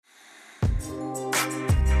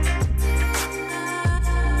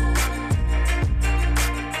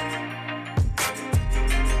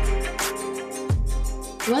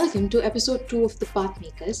Welcome to episode 2 of The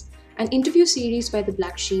Pathmakers, an interview series by the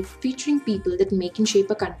Black Sheep featuring people that make and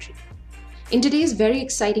shape a country. In today's very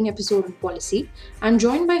exciting episode on policy, I'm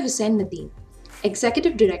joined by Hussain Nadim,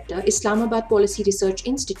 Executive Director, Islamabad Policy Research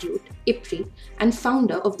Institute, IPRI, and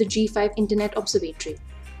founder of the G5 Internet Observatory.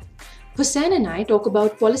 Hussain and I talk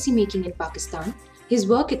about policy making in Pakistan, his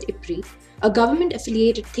work at IPRI, a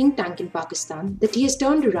government-affiliated think tank in Pakistan that he has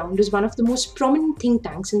turned around as one of the most prominent think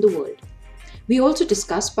tanks in the world. We also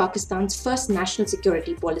discuss Pakistan's first national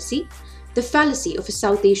security policy, the fallacy of a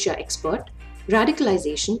South Asia expert,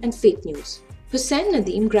 radicalization and fake news. Hussain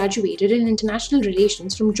Nadim graduated in international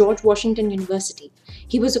relations from George Washington University.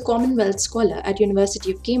 He was a Commonwealth Scholar at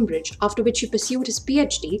University of Cambridge, after which he pursued his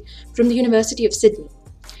PhD from the University of Sydney.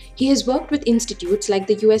 He has worked with institutes like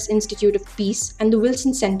the US Institute of Peace and the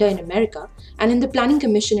Wilson Center in America and in the Planning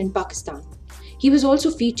Commission in Pakistan. He was also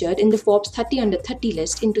featured in the Forbes 30 Under 30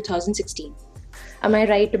 list in 2016. Am I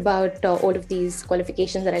right about all of these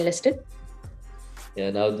qualifications that I listed?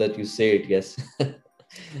 Yeah, now that you say it, yes.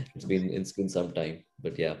 it's been some time,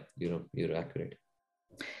 but yeah, you're accurate.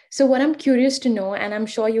 So what I'm curious to know, and I'm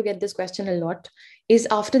sure you get this question a lot, is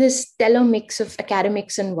after this stellar mix of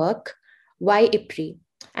academics and work, why IPRI?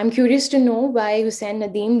 I'm curious to know why Hussain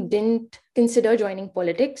Nadim didn't consider joining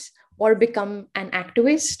politics or become an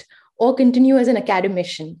activist or continue as an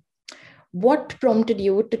academician. What prompted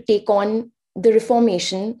you to take on the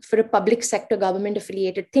reformation for a public sector government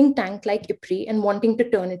affiliated think tank like IPRI and wanting to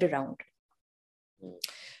turn it around?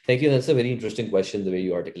 Thank you. That's a very interesting question, the way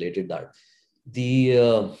you articulated that.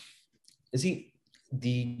 The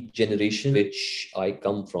generation which I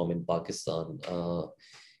come from in Pakistan,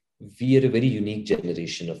 we are a very unique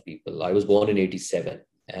generation of people. I was born in 87,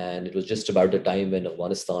 and it was just about the time when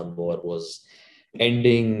Afghanistan war was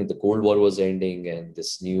ending, the Cold War was ending, and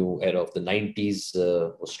this new era of the 90s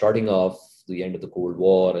was starting off, the end of the Cold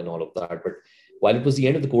War and all of that. But while it was the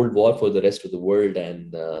end of the Cold War for the rest of the world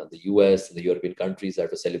and the US and the European countries that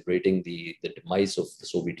were celebrating the demise of the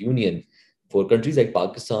Soviet Union, for countries like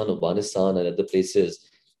Pakistan, Afghanistan, and other places,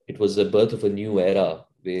 it was the birth of a new era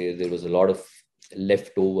where there was a lot of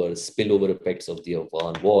leftover, spillover effects of the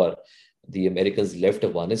Afghan war. The Americans left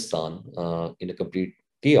Afghanistan in a complete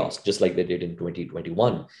chaos, just like they did in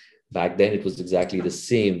 2021. Back then, it was exactly the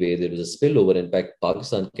same way. There was a spillover. In fact,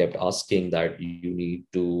 Pakistan kept asking that you need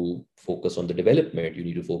to focus on the development, you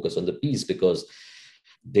need to focus on the peace, because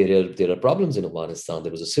there are problems in Afghanistan.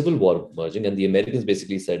 There was a civil war emerging, and the Americans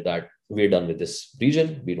basically said that we're done with this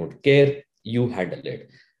region. We don't care. You handle it.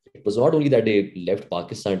 It was not only that they left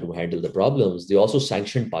Pakistan to handle the problems, they also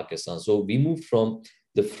sanctioned Pakistan. So we moved from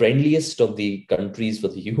the friendliest of the countries for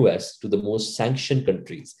the US to the most sanctioned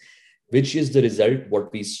countries, which is the result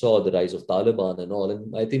what we saw, the rise of Taliban and all.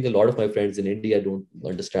 And I think a lot of my friends in India don't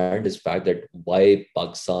understand this fact that why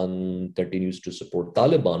Pakistan continues to support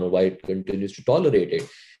Taliban or why it continues to tolerate it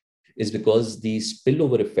is because the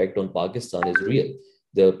spillover effect on Pakistan is real.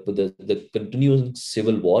 The continuing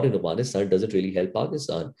civil war in Afghanistan doesn't really help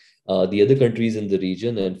Pakistan. The other countries in the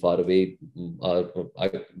region and far away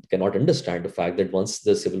I cannot understand the fact that once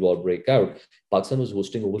the civil war broke out, Pakistan was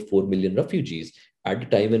hosting over 4 million refugees at a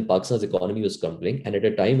time when Pakistan's economy was crumbling and at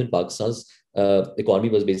a time when Pakistan's economy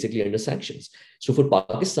was basically under sanctions. So for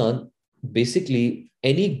Pakistan, basically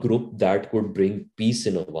any group that could bring peace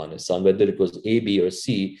in Afghanistan, whether it was A, B, or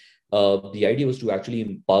C, the idea was to actually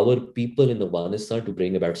empower people in Afghanistan to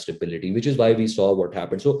bring about stability, which is why we saw what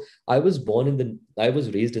happened. So I was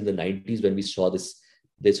raised in the 90s when we saw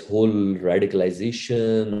this whole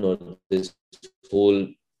radicalization or this whole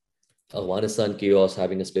Afghanistan chaos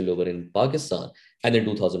having a spillover in Pakistan. And then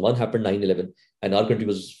 2001 happened, 9/11, and our country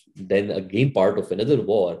was then again part of another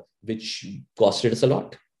war, which costed us a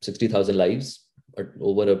lot, 60,000 lives,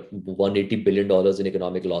 over $180 billion in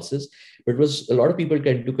economic losses. But it was a lot of people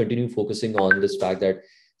tend to continue focusing on this fact that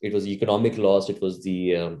it was economic loss, it was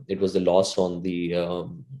the loss on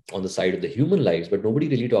the side of the human lives, but nobody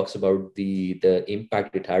really talks about the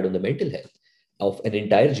impact it had on the mental health of an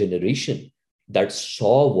entire generation that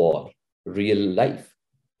saw war, real life.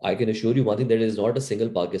 I can assure you one thing, there is not a single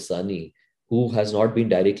Pakistani who has not been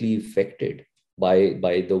directly affected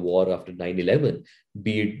by the war after 9/11,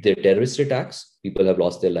 be it the terrorist attacks, people have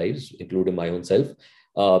lost their lives, including my own self,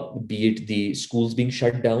 be it the schools being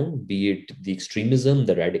shut down, be it the extremism,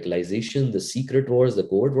 the radicalization, the secret wars, the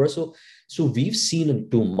covert wars. So we've seen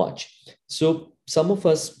too much. So some of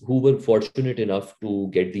us who were fortunate enough to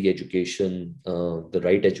get the education, the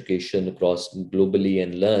right education across globally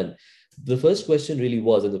and learn, the first question really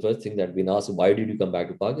was, and the first thing that we asked, why did you come back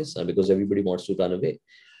to Pakistan? Because everybody wants to run away.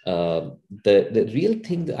 The real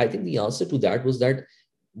thing, I think the answer to that was that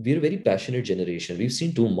we're a very passionate generation. We've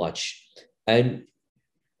seen too much. And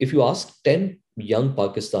if you ask 10 young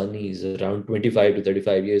Pakistanis around 25 to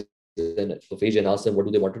 35 years of age and ask them what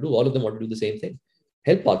do they want to do, all of them want to do the same thing: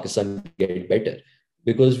 help Pakistan get better,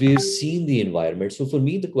 because we've seen the environment. So for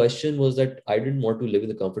me, the question was that I didn't want to live in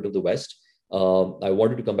the comfort of the West. I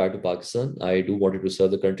wanted to come back to Pakistan. I do wanted to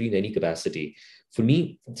serve the country in any capacity. For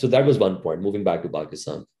me, so that was one point, moving back to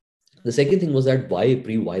Pakistan. The second thing was that why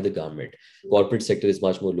the government? Corporate sector is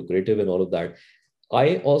much more lucrative and all of that.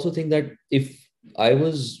 I also think that if I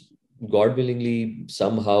was, God willingly,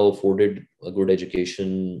 somehow afforded a good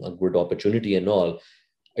education, a good opportunity, and all,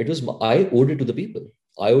 I owed it to the people.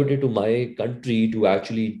 I owed it to my country to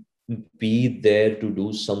actually be there to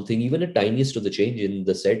do something. Even a tiniest of the change in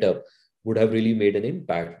the setup would have really made an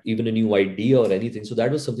impact, even a new idea or anything. So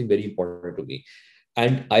that was something very important to me.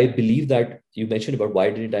 And I believe that you mentioned about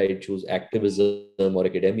why didn't I choose activism or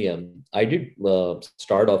academia. I did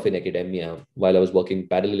start off in academia while I was working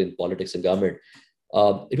parallel in politics and government.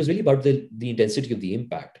 It was really about the intensity of the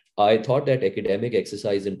impact. I thought that academic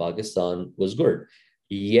exercise in Pakistan was good,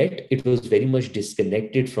 yet it was very much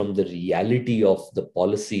disconnected from the reality of the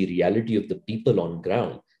policy, reality of the people on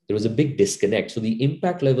ground. There was a big disconnect. So the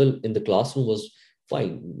impact level in the classroom was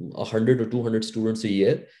fine, 100 or 200 students a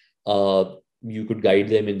year. You could guide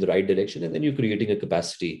them in the right direction, and then you're creating a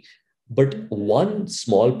capacity. But one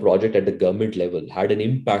small project at the government level had an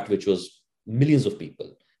impact which was millions of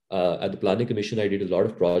people. At the Planning Commission, I did a lot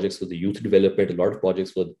of projects for the youth development, a lot of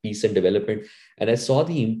projects for peace and development, and I saw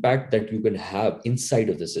the impact that you can have inside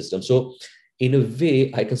of the system. So, in a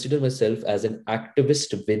way, I consider myself as an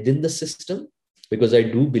activist within the system, because I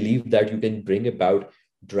do believe that you can bring about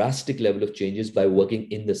drastic level of changes by working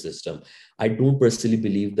in the system. I don't personally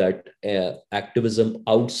believe that activism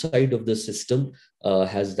outside of the system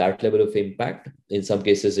has that level of impact. In some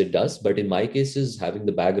cases, it does. But in my cases, having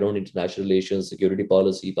the background, international relations, security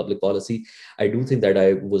policy, public policy, I do think that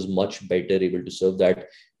I was much better able to serve that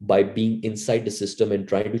by being inside the system and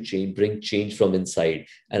trying to bring change from inside.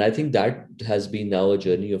 And I think that has been now a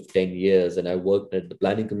journey of 10 years. And I worked at the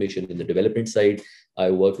Planning Commission in the development side. I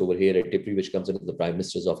worked over here at TIPRI, which comes under the Prime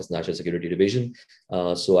Minister's Office National Security Division.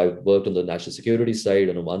 So I've worked on the national security side,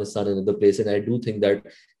 on Afghanistan and other places. And I do think that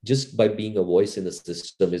just by being a voice in the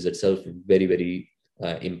system is itself very, very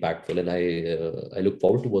impactful. And I look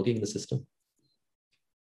forward to working in the system.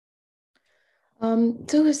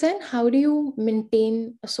 So Hussain, how do you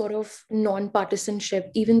maintain a sort of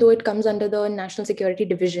non-partisanship, even though it comes under the National Security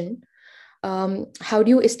Division? How do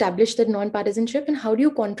you establish that non-partisanship, and how do you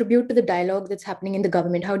contribute to the dialogue that's happening in the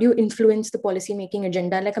government? How do you influence the policy making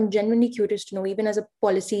agenda? Like, I'm genuinely curious to know, even as a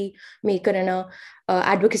policy maker and a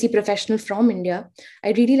advocacy professional from India,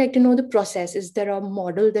 I'd really like to know the process. Is there a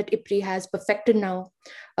model that IPRI has perfected now?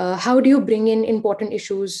 How do you bring in important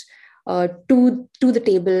issues to the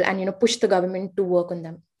table and push the government to work on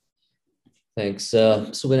them? Thanks.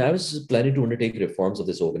 So when I was planning to undertake reforms of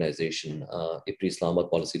this organization, IPRI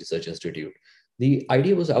Islamabad Policy Research Institute, the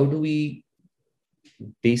idea was, how do we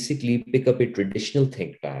basically pick up a traditional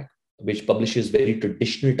think tank which publishes very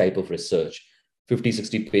traditional type of research, 50,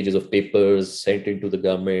 60 pages of papers sent into the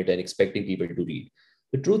government and expecting people to read.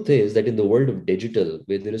 The truth is that in the world of digital,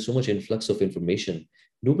 where there is so much influx of information,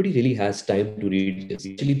 nobody really has time to read this.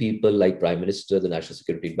 Usually people like Prime Minister, the National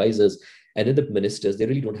Security Advisors, and then the ministers, they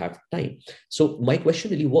really don't have time. So my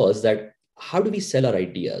question really was that, how do we sell our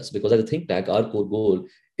ideas? Because as a think tank, our core goal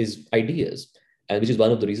is ideas. And which is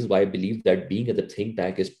one of the reasons why I believe that being at the think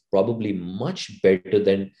tank is probably much better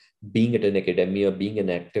than being at an academia, being an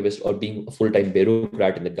activist, or being a full-time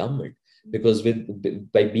bureaucrat in the government. Because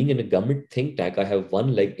by being in a government think tank, I have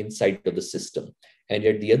one leg inside of the system, and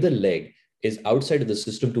yet the other leg is outside of the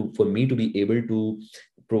system for me to be able to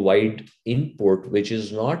provide input, which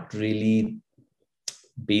is not really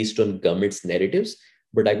based on government's narratives,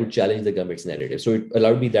 but I could challenge the government's narrative. So it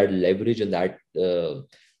allowed me that leverage and that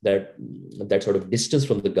sort of distance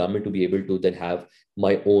from the government to be able to then have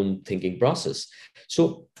my own thinking process.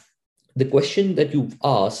 So the question that you've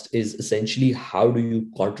asked is essentially, how do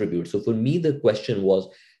you contribute? So for me, the question was,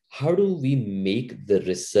 how do we make the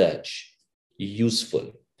research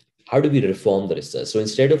useful? How do we reform the research? So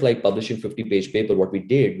instead of like publishing 50-page paper, what we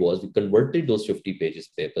did was we converted those 50 pages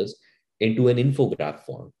papers into an infograph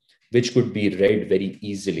form, which could be read very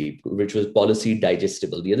easily, which was policy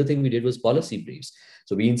digestible. The other thing we did was policy briefs.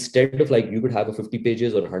 So we, instead of like, you could have a 50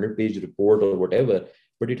 pages or 100-page report or whatever,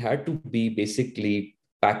 but it had to be basically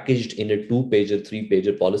packaged in a 2-page or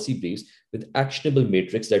 3-page policy briefs with actionable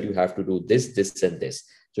matrix that you have to do this, this, and this.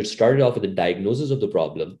 So it started off with the diagnosis of the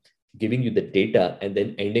problem, giving you the data, and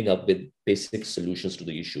then ending up with basic solutions to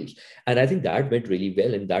the issues. And I think that went really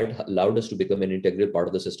well, and that allowed us to become an integral part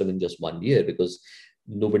of the system in just 1 year, because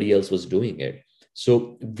nobody else was doing it.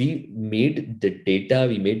 So we made the data,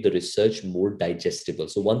 we made the research more digestible.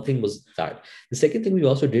 So one thing was that. The second thing we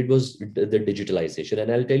also did was the digitalization.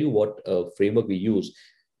 And I'll tell you what framework we use.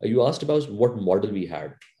 You asked about what model we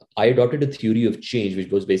had. I adopted a theory of change,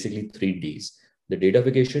 which was basically 3Ds: the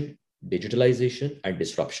datafication, digitalization, and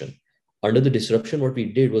disruption. Under the disruption, what we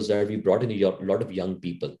did was that we brought in a lot of young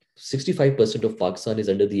people. 65% of Pakistan is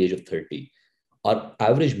under the age of 30. Our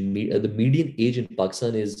average, the median age in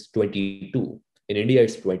Pakistan is 22. In India,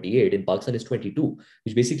 it's 28. In Pakistan, it's 22,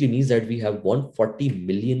 which basically means that we have 140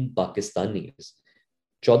 million Pakistanis.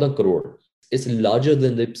 14 crore. It's larger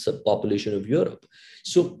than the population of Europe.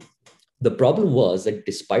 So the problem was that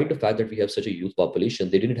despite the fact that we have such a youth population,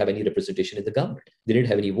 they didn't have any representation in the government. They didn't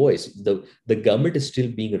have any voice. The government is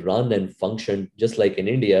still being run and functioned just like in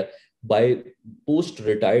India by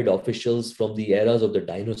post-retired officials from the eras of the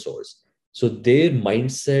dinosaurs. So their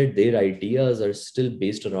mindset, their ideas are still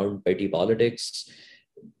based around petty politics,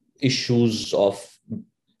 issues of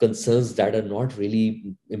concerns that are not really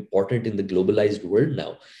important in the globalized world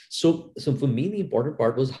now. So for me, the important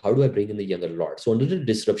part was, how do I bring in the younger lot? So under the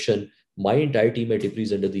disruption, my entire team at IPRI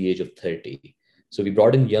is under the age of 30. So we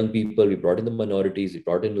brought in young people, we brought in the minorities, we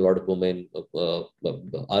brought in a lot of women.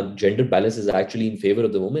 Our gender balance is actually in favor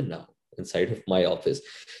of the women now inside of my office.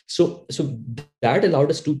 So that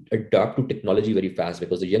allowed us to adapt to technology very fast,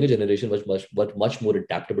 because the younger generation was much more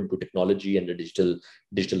adaptable to technology and the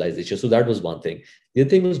digitalization. So that was one thing. The other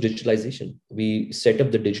thing was digitalization. We set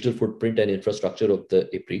up the digital footprint and infrastructure of the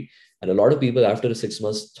IPRI. And a lot of people after 6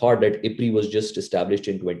 months thought that IPRI was just established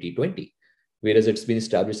in 2020, whereas it's been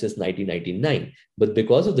established since 1999. But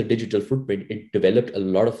because of the digital footprint, it developed a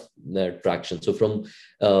lot of traction. So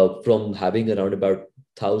from having around about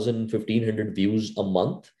 1,000, 1,500 views a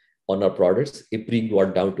month on our products, IPRI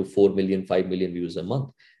got down to 4 million, 5 million views a month.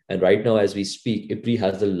 And right now, as we speak, IPRI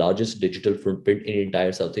has the largest digital footprint in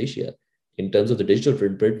entire South Asia. In terms of the digital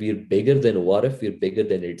footprint, we're bigger than ORF, we're bigger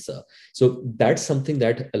than ITSA. So that's something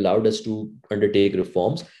that allowed us to undertake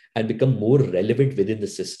reforms and become more relevant within the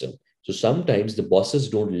system. So sometimes the bosses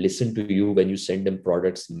don't listen to you when you send them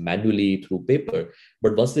products manually through paper,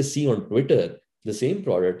 but once they see on Twitter the same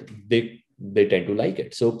product, they tend to like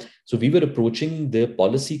it. So we were approaching the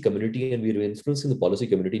policy community, and we were influencing the policy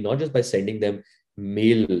community not just by sending them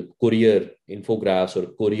mail, courier infographics or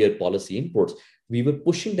courier policy inputs. We were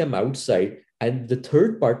pushing them outside, and the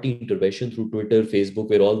third party intervention through Twitter, Facebook,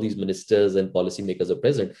 where all these ministers and policymakers are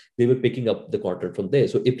present, they were picking up the content from there.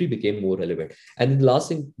 So IPRI became more relevant. And the last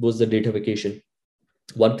thing was the datafication.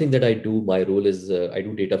 One thing that I do, my role is I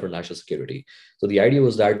do data for national security. So the idea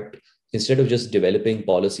was that instead of just developing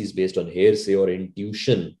policies based on hearsay or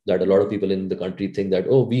intuition, that a lot of people in the country think that,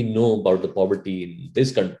 oh, we know about the poverty in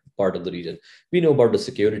this part of the region, we know about the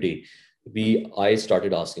security. I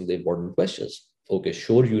started asking the important questions. Okay,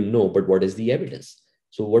 sure, you know, but what is the evidence?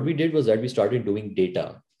 So what we did was that we started doing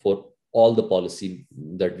data for all the policy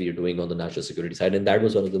that we are doing on the national security side. And that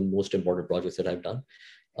was one of the most important projects that I've done.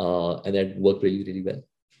 And that worked really, really well.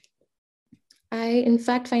 I, in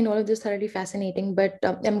fact, find all of this thoroughly fascinating, but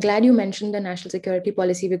I'm glad you mentioned the national security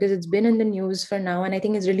policy, because it's been in the news for now, and I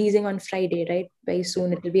think it's releasing on Friday, right? Very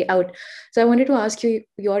soon it will be out. So I wanted to ask you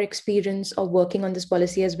your experience of working on this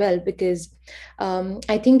policy as well, because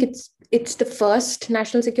I think it's the first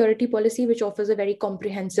national security policy which offers a very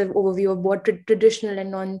comprehensive overview of what traditional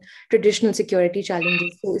and non-traditional security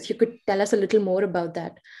challenges. So if you could tell us a little more about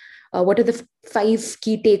that. What are the 5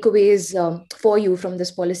 key takeaways for you from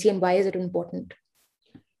this policy, and why is it important?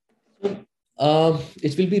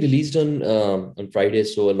 It will be released on Friday,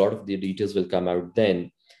 so a lot of the details will come out then.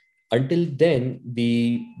 Until then,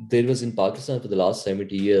 there was in Pakistan for the last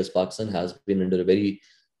 70 years, Pakistan has been under a very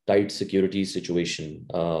tight security situation.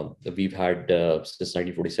 We've had, since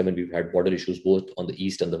 1947, we've had border issues both on the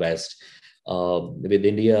east and the west. With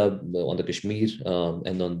India on the Kashmir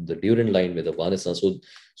and on the Durand line with Afghanistan.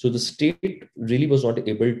 So the state really was not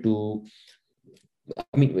able to.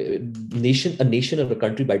 I mean, a nation or a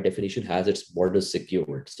country by definition has its borders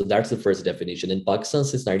secured. So that's the first definition. In Pakistan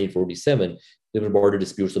since 1947, there were border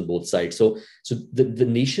disputes on both sides. So the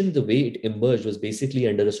nation, the way it emerged was basically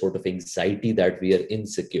under a sort of anxiety that we are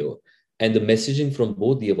insecure. And the messaging from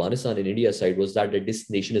both the Afghanistan and India side was that this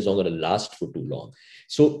nation is not going to last for too long.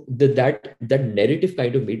 So that narrative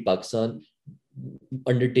kind of made Pakistan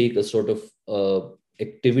undertake a sort of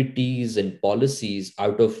activities and policies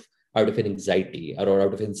out of out of an anxiety or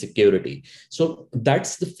out of insecurity. So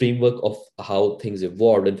that's the framework of how things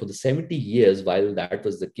evolved. And for the 70 years, while that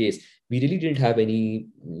was the case, we really didn't have any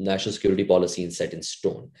national security policy set in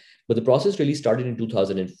stone. But the process really started in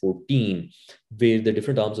 2014, where the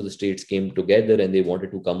different arms of the states came together and they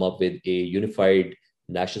wanted to come up with a unified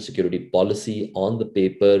national security policy on the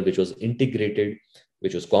paper, which was integrated,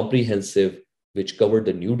 which was comprehensive, which covered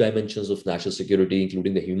the new dimensions of national security,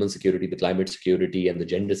 including the human security, the climate security, and the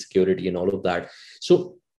gender security, and all of that.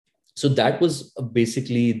 So that was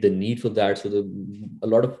basically the need for that. So a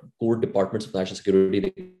lot of core departments of national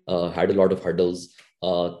security had a lot of hurdles,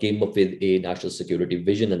 came up with a national security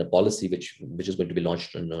vision and a policy, which is going to be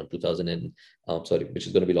launched in which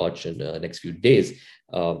is going to be launched in next few days.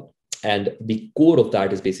 And the core of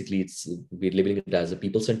that is basically we're labeling it as a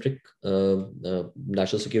people-centric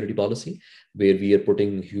national security policy, where we are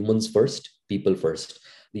putting humans first, people first.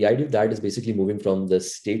 The idea of that is basically moving from the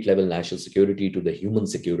state level national security to the human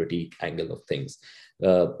security angle of things.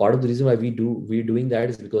 Part of the reason why we're doing that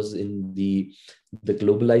is because in the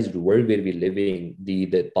globalized world where we're living,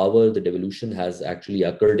 the power, the devolution has actually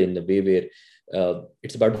occurred in a way where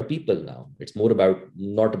it's about the people now. It's more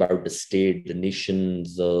not about the state, the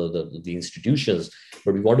nations, the institutions,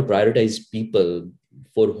 but we want to prioritize people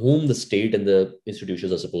for whom the state and the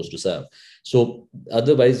institutions are supposed to serve. So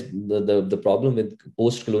otherwise, the problem with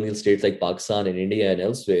post-colonial states like Pakistan and India and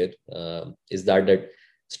elsewhere is that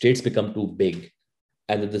states become too big,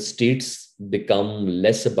 and that the states become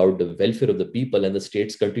less about the welfare of the people, and the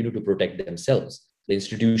states continue to protect themselves. The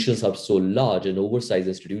institutions are so large and oversized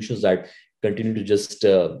institutions that continue to just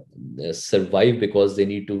survive because they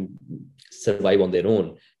need to survive on their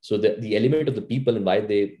own. So the element of the people and why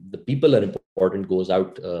the people are important goes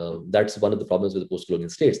out. That's one of the problems with the post-colonial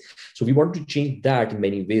states. So we want to change that in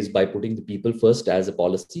many ways by putting the people first as a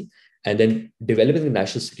policy, and then developing a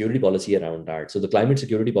national security policy around that. So the climate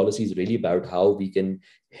security policy is really about how we can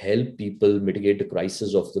help people mitigate the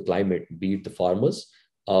crisis of the climate, be it the farmers,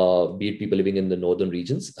 be it people living in the northern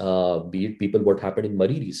regions, be it people what happened in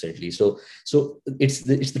Murray recently. So it's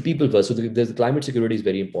the people first. So the climate security is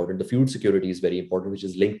very important. The food security is very important, which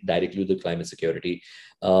is linked directly to the climate security.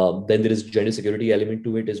 Then there is gender security element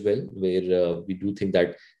to it as well, where we do think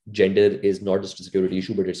that gender is not just a security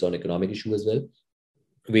issue, but it's an economic issue as well,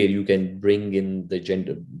 where you can bring in bridge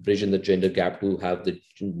in the gender gap to have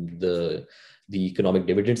the economic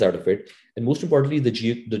dividends out of it. And most importantly, the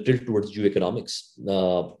tilt towards geoeconomics.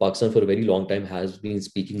 Pakistan for a very long time has been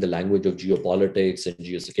speaking the language of geopolitics and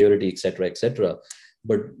geosecurity, et cetera.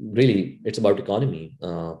 But really, it's about economy.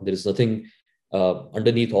 There is nothing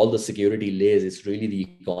underneath all the security layers. It's really the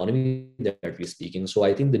economy that we're speaking. So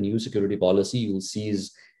I think the new security policy you'll see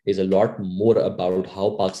is a lot more about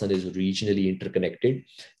how Pakistan is regionally interconnected,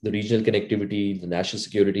 the regional connectivity, the national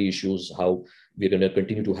security issues, how we're going to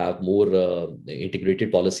continue to have more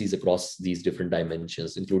integrated policies across these different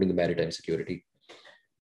dimensions, including the maritime security.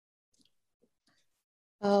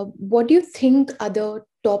 What do you think are the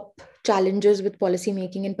top challenges with policy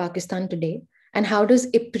making in Pakistan today? And how does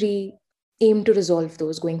IPRI aim to resolve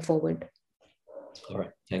those going forward? All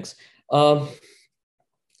right, thanks.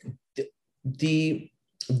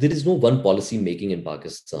 There is no one policy making in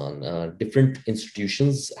Pakistan. Different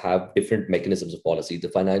institutions have different mechanisms of policy. The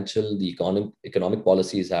financial, the economic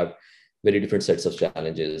policies have very different sets of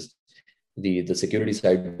challenges. The security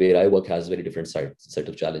side where I work has very different set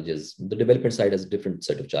of challenges. The development side has a different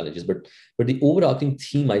set of challenges. But the overarching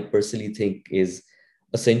theme I personally think is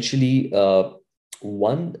essentially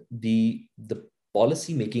one, the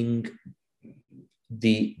policy making,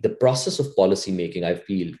 the process of policy making, I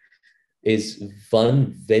feel, is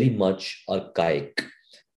one very much archaic.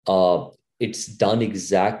 It's done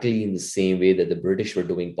exactly in the same way that the British were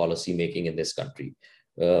doing policy making in this country,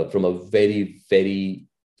 from a very, very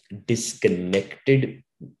disconnected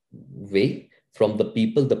way from the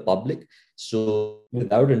people, the public. So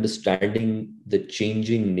without understanding the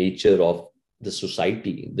changing nature of the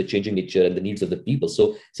society, the changing nature and the needs of the people.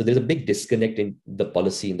 So there's a big disconnect in the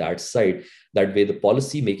policy in that side. That way the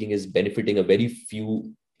policy making is benefiting a very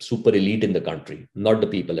few super elite in the country, not the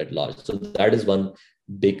people at large. So that is one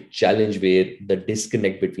big challenge, where the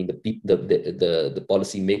disconnect between the people, the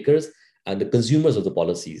policy makers and the consumers of the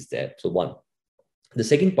policy is there. So one. The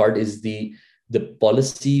second part is the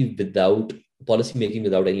policy making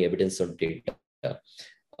without any evidence or data.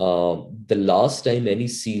 The last time any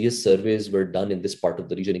serious surveys were done in this part of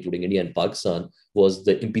the region, including India and Pakistan, was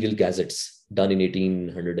the Imperial Gazettes done in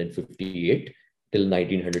 1858 till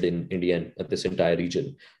 1900 in India and this entire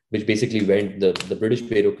region, which basically went, the British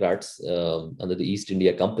bureaucrats under the East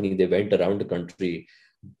India Company, they went around the country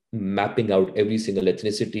mapping out every single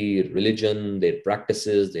ethnicity, religion, their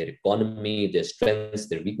practices, their economy, their strengths,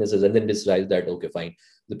 their weaknesses, and then decide that, okay, fine,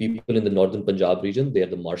 the people in the northern Punjab region, they are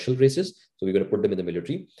the martial races, so we're going to put them in the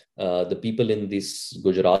military. The people in this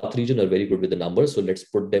Gujarat region are very good with the numbers, so let's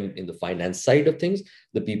put them in the finance side of things.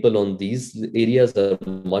 The people on these areas are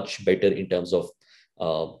much better in terms of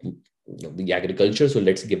the agriculture, so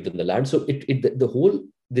let's give them the land. So the whole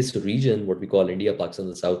this region, what we call India, Pakistan,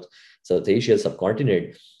 the South Asia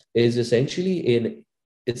subcontinent, is essentially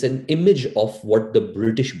it's an image of what the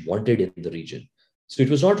British wanted in the region. So it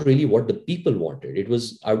was not really what the people wanted. It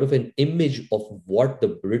was out of an image of what the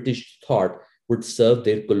British thought would serve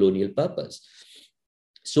their colonial purpose.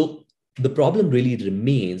 So the problem really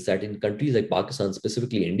remains that in countries like Pakistan,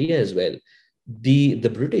 specifically India as well, the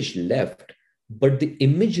British left, but the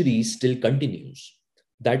imagery still continues.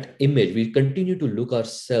 That image, we continue to look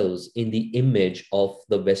ourselves in the image of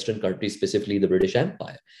the Western countries, specifically the British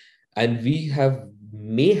Empire. And we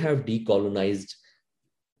may have decolonized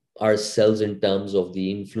ourselves in terms of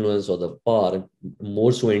the influence or the power.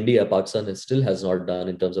 More so India, Pakistan still has not done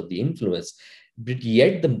in terms of the influence. But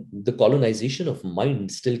yet the colonization of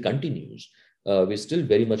mind still continues. We're still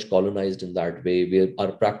very much colonized in that way, where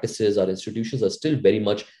our practices, our institutions are still very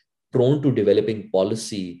much prone to developing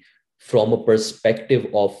policy from a perspective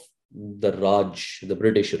of the Raj, the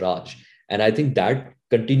British Raj. And I think that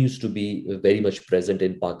continues to be very much present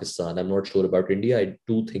in Pakistan. I'm not sure about India. I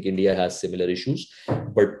do think India has similar issues,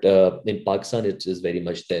 but in Pakistan, it is very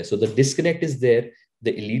much there. So the disconnect is there.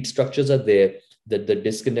 The elite structures are there. The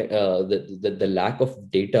disconnect, the lack of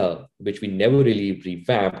data, which we never really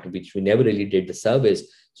revamped, which we never really did the service.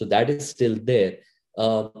 So that is still there.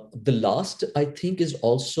 The last, I think, is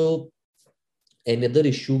also another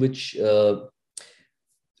issue which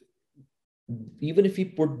even if we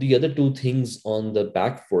put the other two things on the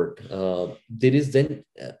back foot, there is then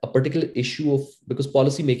a particular issue of, because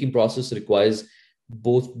policy making process requires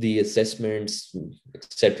both the assessments,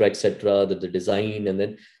 etc., the design, and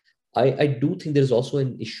then I do think there's also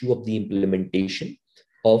an issue of the implementation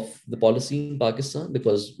of the policy in Pakistan,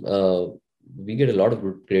 because we get a lot of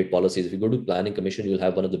great policies. If you go to planning commission, you'll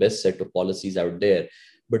have one of the best set of policies out there.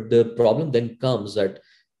 But the problem then comes that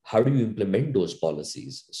how do you implement those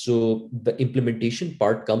policies? So the implementation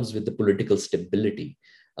part comes with the political stability.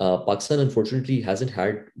 Pakistan, unfortunately, hasn't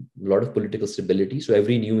had a lot of political stability. So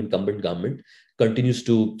every new incumbent government continues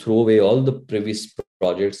to throw away all the previous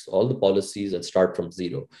projects, all the policies, and start from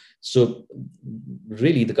zero. So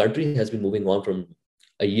really, the country has been moving on from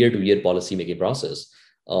a year-to-year policy making process.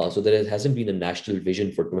 So there hasn't been a national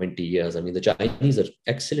vision for 20 years. I mean, the Chinese are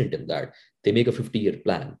excellent in that. They make a 50-year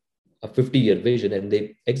plan, a 50-year vision, and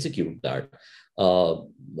they execute that.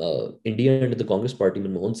 India and the Congress party,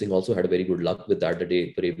 Manmohan Singh also had a very good luck with that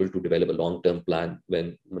they were able to develop a long-term plan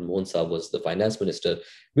when Manmohan Singh was the finance minister,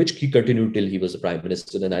 which he continued till he was the prime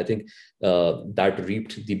minister. And I think that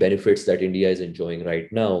reaped the benefits that India is enjoying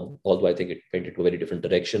right now, although I think it went into a very different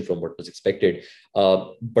direction from what was expected.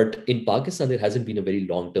 But in Pakistan, there hasn't been a very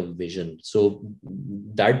long-term vision. So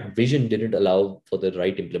that vision didn't allow for the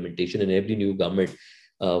right implementation, and every new government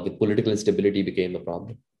with political instability became a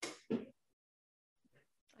problem.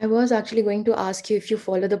 I was actually going to ask you if you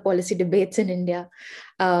follow the policy debates in India,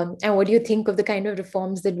 and what do you think of the kind of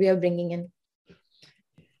reforms that we are bringing in?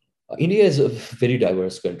 India is a very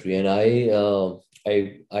diverse country, and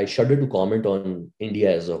I shudder to comment on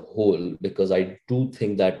India as a whole, because I do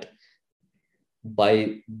think that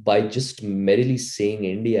by just merely saying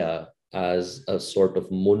India as a sort of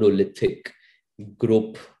monolithic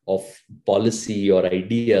group of policy or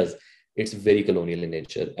ideas, it's very colonial in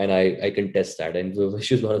nature, and I contest that. And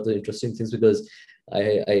which is one of the interesting things, because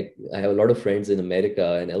I have a lot of friends in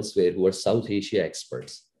America and elsewhere who are South Asia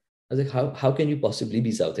experts. I was like, how can you possibly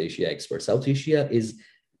be South Asia expert? South Asia is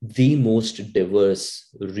the most diverse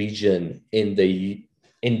region in the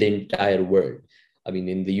entire world. I mean,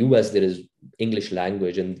 in the US, there is English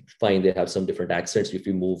language, and fine, they have some different accents if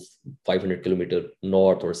you move 500 kilometers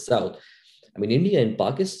north or south. I mean, India and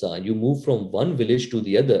Pakistan, you move from one village to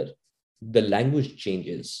the other, the language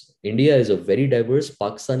changes. India is a very diverse,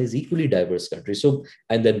 Pakistan is equally diverse country. So,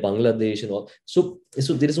 and then Bangladesh and all. So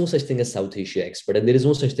there is no such thing as South Asia expert, and there is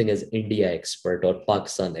no such thing as India expert or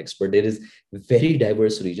Pakistan expert. There is very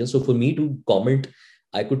diverse region. So for me to comment,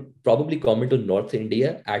 I could probably comment on North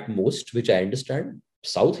India at most, which I understand.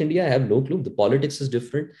 South India, I have no clue. The politics is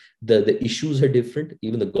different. The issues are different.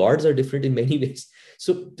 Even the gods are different in many ways.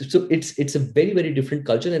 So it's a very, very different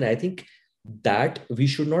culture. And I think that we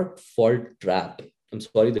should not fall trap. I'm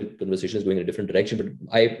sorry, the conversation is going in a different direction,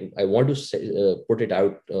 but I want to say, put it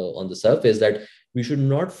out on the surface that we should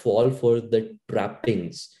not fall for the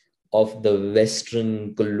trappings of the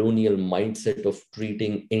Western colonial mindset of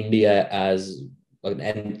treating India as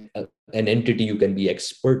an entity you can be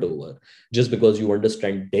expert over. Just because you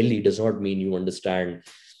understand Delhi does not mean you understand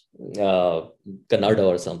uh, Kannada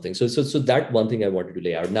or something. So that one thing I wanted to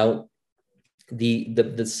lay out. Now,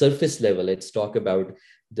 the surface level, let's talk about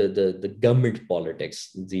the government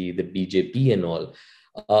politics, the BJP and all.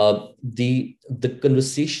 The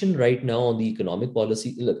conversation right now on the economic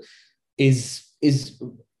policy, look, is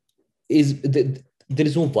there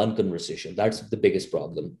is no one conversation. That's the biggest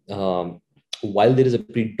problem. While there is a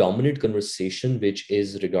predominant conversation which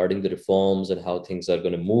is regarding the reforms and how things are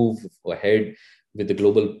going to move ahead with the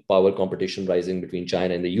global power competition rising between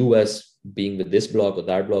China and the US, being with this block or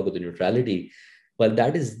that block or the neutrality, while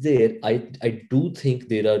that is there, I do think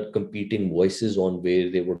there are competing voices on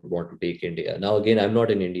where they would want to take India. Now, again, I'm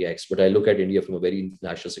not an India expert. I look at India from a very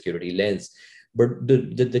national security lens. But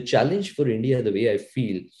the challenge for India, the way I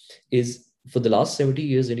feel, is for the last 70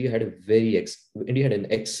 years, India had an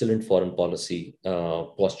excellent foreign policy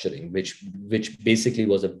posturing, which basically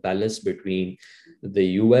was a balance between the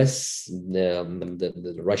US,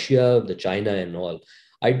 the Russia, the China, and all.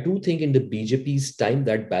 I do think in the BJP's time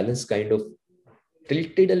that balance kind of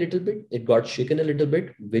tilted a little bit. It got shaken a little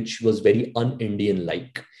bit, which was very un-Indian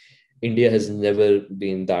like. India has never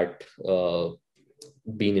been that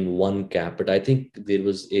been in one camp, but I think there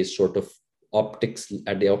was a sort of optics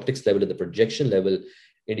at the optics level, at the projection level.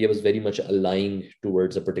 India was very much aligning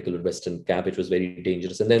towards a particular Western camp, which was very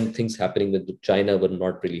dangerous. And then things happening with China were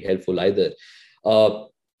not really helpful either. Uh,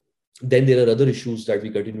 then there are other issues that we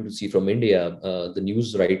continue to see from India. The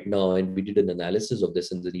news right now, and we did an analysis of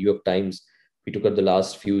this in the New York Times. We took up the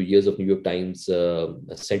last few years of New York Times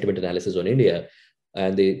sentiment analysis on India,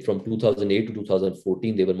 and they from 2008 to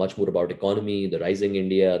 2014 they were much more about economy, the rising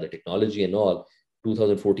India, the technology, and all.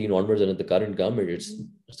 2014 onwards, and in the current government,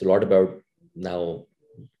 it's a lot about now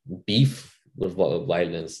beef with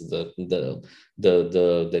violence, the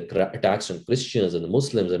attacks on Christians and the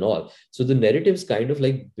Muslims and all. So the narrative is kind of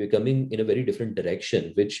like becoming in a very different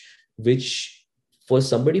direction, which for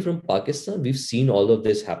somebody from Pakistan, we've seen all of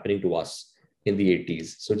this happening to us in the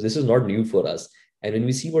 80s. So this is not new for us. And when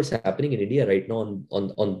we see what's happening in India right now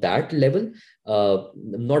on that level,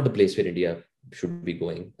 not the place where India should be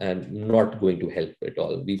going, and not going to help at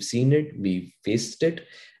all. We've seen it, we've faced it,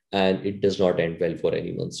 and it does not end well for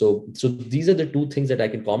anyone. So these are the two things that I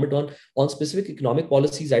can comment on. On specific economic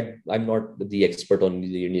policies, I'm not the expert on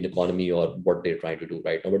the Indian economy or what they're trying to do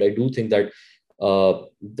right now, but I do think that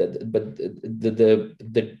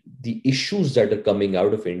the issues that are coming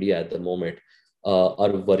out of India at the moment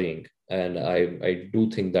are worrying, and I do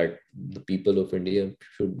think that the people of India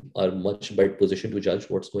are much better positioned to judge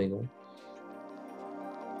what's going on.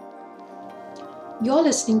 You're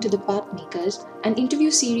listening to The Pathmakers, an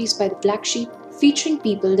interview series by the Black Sheep featuring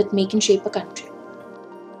people that make and shape a country.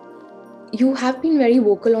 You have been very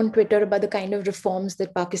vocal on Twitter about the kind of reforms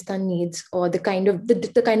that Pakistan needs, or the kind of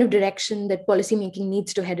direction that policymaking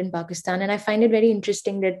needs to head in Pakistan. And I find it very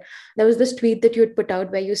interesting that there was this tweet that you had put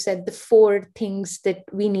out where you said the 4 things that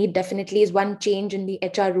we need definitely is: 1, change in the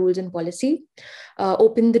HR rules and policy,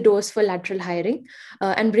 open the doors for lateral hiring,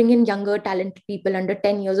 and bring in younger, talented people under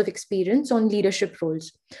 10 years of experience on leadership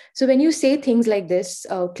roles. So when you say things like this,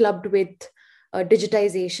 clubbed with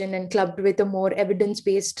digitization and clubbed with a more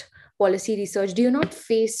evidence-based policy research, do you not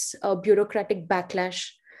face a bureaucratic backlash?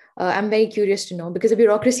 I'm very curious to know, because the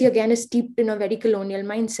bureaucracy again is steeped in a very colonial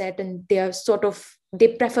mindset, and they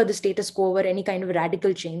prefer the status quo over any kind of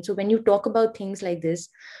radical change. So when you talk about things like this,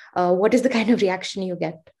 what is the kind of reaction you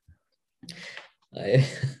get?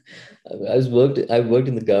 I've worked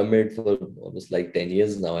in the government for almost like 10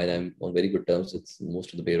 years now, and I'm on very good terms with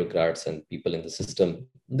most of the bureaucrats and people in the system.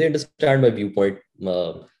 They understand my viewpoint.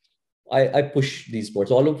 I push these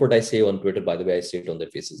points. All of what I say on Twitter, by the way, I say it on their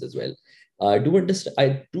faces as well. I do understand.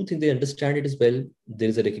 I do think they understand it as well. There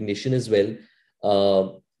is a recognition as well.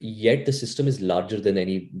 Yet the system is larger than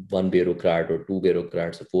any one bureaucrat or 2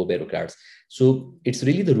 bureaucrats or 4 bureaucrats. So it's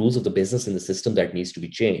really the rules of the business in the system that needs to be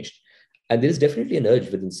changed. And there is definitely an urge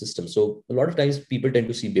within the system. So a lot of times people tend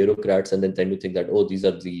to see bureaucrats and then tend to think that, oh, these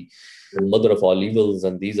are the mother of all evils,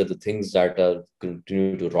 and these are the things that are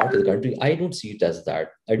continue to rot in the country. I don't see it as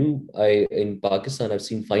that. In Pakistan, I've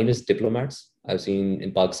seen finest diplomats. I've seen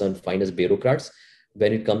in Pakistan finest bureaucrats.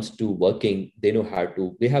 When it comes to working, they know how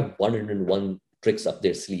to. They have 101 tricks up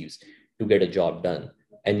their sleeves to get a job done,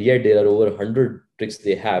 and yet there are over 100 tricks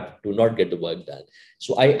they have to not get the work done.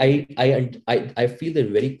 So I feel they're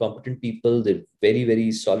very competent people. They're very,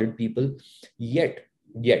 very solid people. Yet.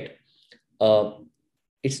 Uh,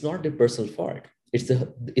 it's not their personal fault. It's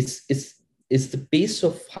is the pace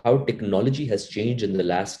of how technology has changed in the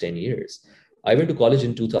last 10 years. I went to college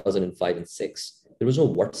in 2005 and 6. There was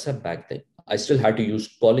no WhatsApp back then. I still had to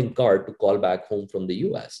use calling card to call back home from the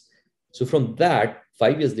US. So from that,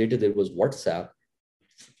 5 years later, there was WhatsApp.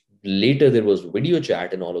 Later, there was video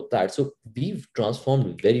chat and all of that. So we've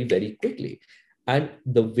transformed very, very quickly. And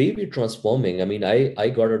the way we're transforming, I mean, I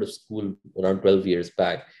got out of school around 12 years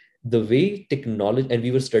back. The way technology, and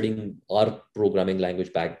we were studying our programming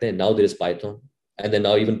language back then. Now there is Python. And then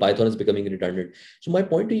now even Python is becoming redundant. So my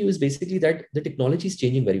point to you is basically that the technology is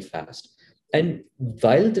changing very fast. And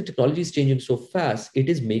while the technology is changing so fast, it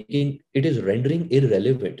is rendering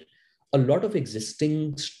irrelevant a lot of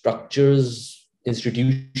existing structures,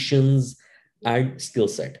 institutions, and skill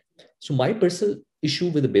set. So my personal issue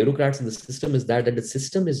with the bureaucrats in the system is that the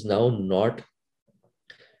system is now not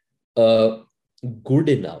uh, good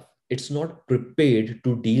enough. It's not prepared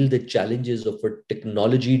to deal the challenges of a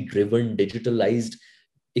technology-driven, digitalized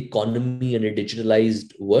economy and a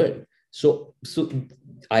digitalized world. So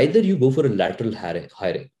either you go for a lateral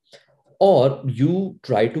hiring, or you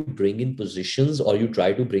try to bring in positions, or you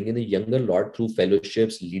try to bring in a younger lot through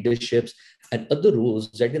fellowships, leaderships, and other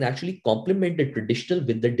roles that can actually complement the traditional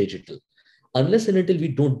with the digital. Unless and until we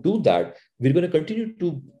don't do that, we're going to continue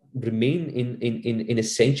to remain in a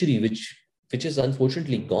century which is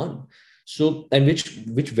unfortunately gone. So, and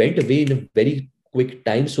which went away in a very quick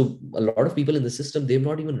time. So a lot of people in the system, they've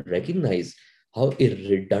not even recognized how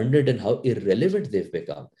redundant and how irrelevant they've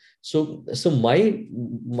become. So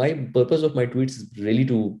my purpose of my tweets is really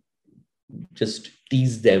to just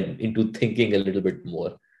tease them into thinking a little bit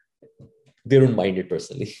more. They don't mind it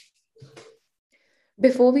personally.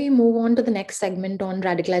 Before we move on to the next segment on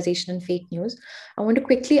radicalization and fake news, I want to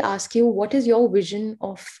quickly ask you, what is your vision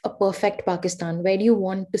of a perfect Pakistan? Where do you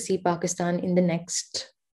want to see Pakistan in the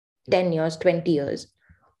next 10 years, 20 years?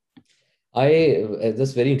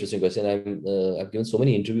 That's a very interesting question. I've given so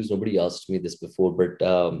many interviews. Nobody asked me this before, but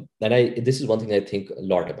and I this is one thing I think a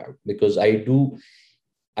lot about, because I do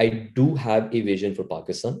have a vision for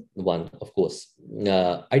Pakistan. One, of course,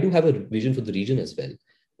 I do have a vision for the region as well,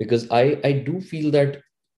 because I do feel that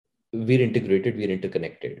we're integrated, we're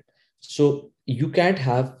interconnected. So you can't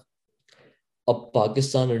have a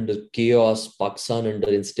Pakistan under chaos, Pakistan under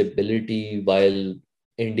instability, while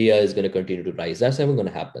India is going to continue to rise. That's never going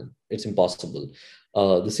to happen. It's impossible.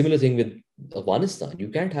 The similar thing with Afghanistan. You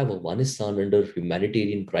can't have Afghanistan under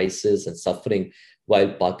humanitarian crisis and suffering while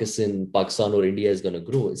Pakistan or India is going to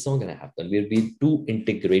grow. It's not going to happen. We'll be too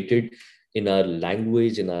integrated in our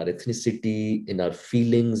language, in our ethnicity, in our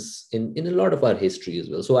feelings, in a lot of our history as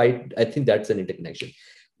well. So I think that's an interconnection.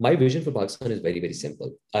 My vision for Pakistan is very, very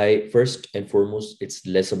simple. I first and foremost, it's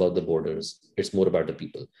less about the borders. It's more about the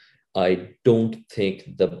people. I don't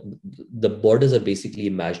think the borders are basically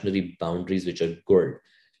imaginary boundaries which are good,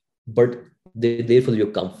 but they're there for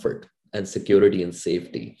your comfort and security and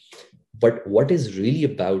safety. But what is really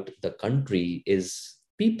about the country is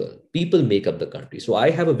people. People make up the country. So I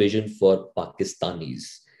have a vision for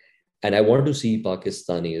Pakistanis, and I want to see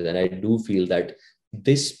Pakistanis. And I do feel that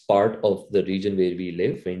this part of the region where we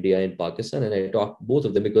live, India and Pakistan, and I talk both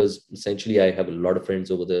of them because essentially I have a lot of friends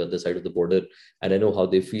over the other side of the border, and I know how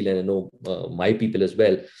they feel, and I know my people as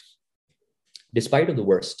well. Despite of the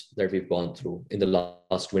worst that we've gone through in the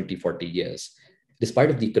last 20, 40 years, despite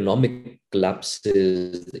of the economic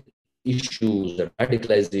collapses, the issues, the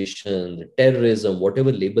radicalization, the terrorism,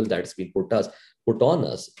 whatever label that's been put on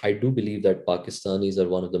us, I do believe that Pakistanis are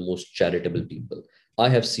one of the most charitable people. I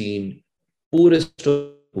have seen poorest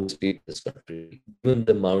of poorest people in this country, given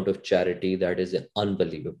the amount of charity that is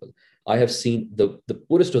unbelievable. I have seen the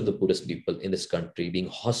poorest of the poorest people in this country being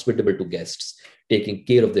hospitable to guests, taking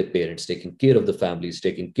care of their parents, taking care of the families,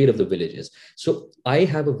 taking care of the villages. So I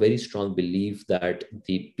have a very strong belief that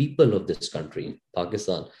the people of this country,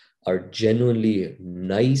 Pakistan, are genuinely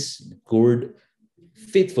nice, good,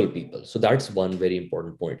 faithful people. So that's one very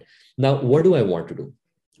important point. Now, what do I want to do?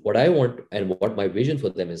 What I want and what my vision for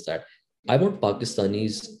them is that I want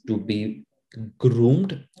Pakistanis to be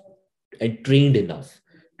groomed and trained enough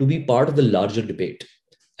to be part of the larger debate.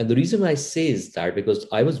 And the reason I say is that because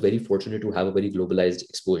I was very fortunate to have a very globalized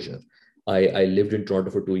exposure. I lived in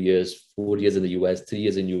Toronto for 2 years, 4 years in the US, 3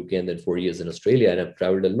 years in UK, and then 4 years in Australia, and I've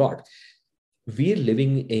traveled a lot. We're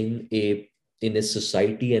living in a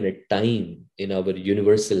society and a time in our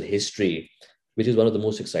universal history, which is one of the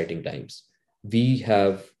most exciting times. We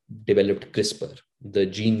have developed CRISPR, the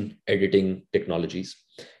gene editing technologies.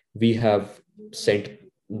 We have sent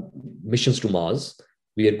missions to Mars.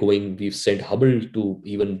 We've sent Hubble to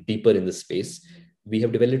even deeper in the space. We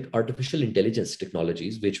have developed artificial intelligence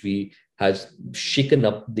technologies, which we has shaken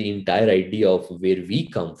up the entire idea of where we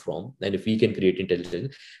come from, and if we can create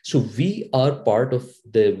intelligence. So we are part of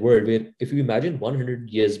the world where, if you imagine 100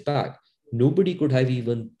 years back, nobody could have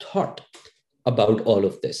even thought about all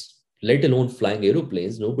of this, let alone flying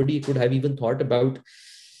aeroplanes. Nobody could have even thought about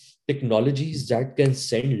technologies that can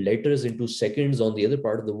send letters into seconds on the other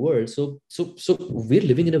part of the world. So we're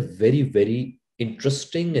living in a very, very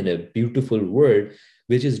interesting and a beautiful world,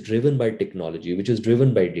 which is driven by technology, which is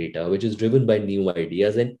driven by data, which is driven by new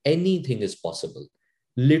ideas, and anything is possible.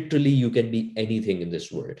 Literally, you can be anything in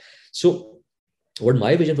this world. So what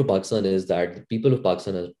my vision for Pakistan is that the people of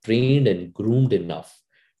Pakistan are trained and groomed enough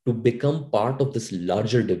to become part of this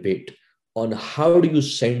larger debate on how do you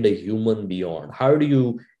send a human beyond? How do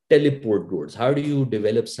you teleport goods? How do you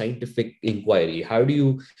develop scientific inquiry? How do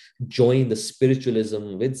you join the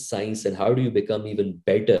spiritualism with science? And how do you become even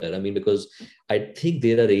better? I mean, because I think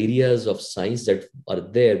there are areas of science that are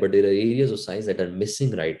there, but there are areas of science that are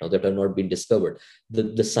missing right now that are not being discovered.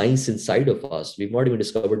 The science inside of us, we've not even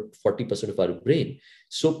discovered 40% of our brain.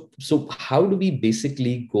 So how do we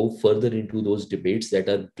basically go further into those debates that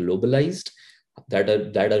are globalized, that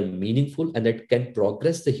are meaningful, and that can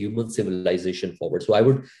progress the human civilization forward? So I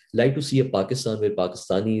would like to see a Pakistan where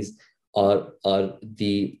Pakistanis are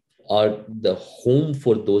the home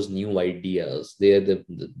for those new ideas. They are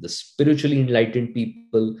the spiritually enlightened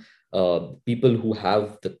people, people who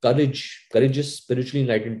have the courageous spiritually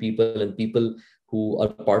enlightened people, and people who are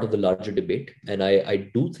part of the larger debate. And I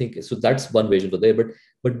do think so. That's one vision for there.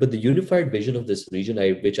 But the unified vision of this region,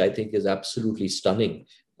 which I think is absolutely stunning.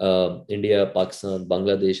 India, Pakistan,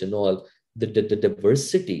 Bangladesh, and all the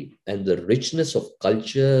diversity and the richness of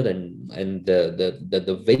culture, and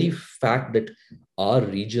the very fact that our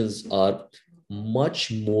regions are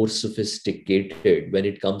much more sophisticated when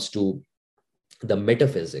it comes to the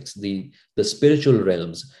metaphysics, the spiritual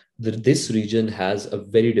realms. This region has a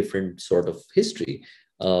very different sort of history.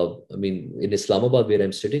 I mean, in Islamabad, where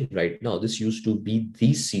I'm sitting right now, this used to be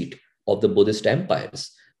the seat of the Buddhist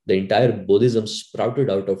empires. The entire Buddhism sprouted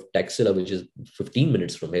out of Taxila, which is 15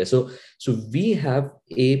 minutes from here. So we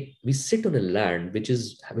sit on a land which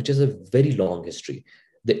has a very long history.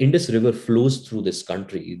 The Indus River flows through this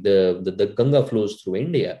country. The Ganga flows through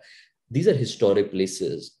India. These are historic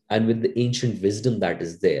places, and with the ancient wisdom that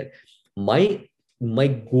is there, my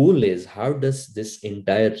goal is, how does this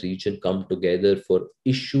entire region come together for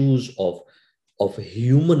issues of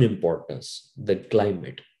human importance? The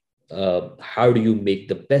climate, how do you make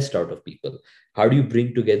the best out of people? How do you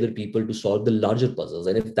bring together people to solve the larger puzzles?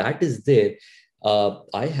 And if that is there,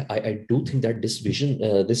 I do think that this vision,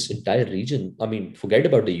 this entire region, I mean, forget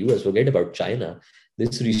about the US, forget about China.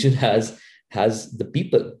 This region has the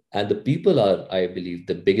people, and the people are, I believe,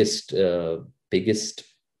 the biggest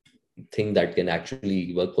thing that can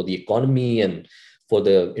actually work for the economy and for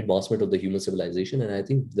the advancement of the human civilization. And I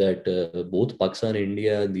think that both Pakistan and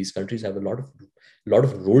India and these countries have a lot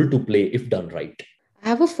of role to play if done right. I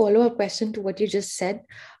have a follow-up question to what you just said.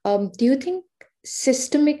 Do you think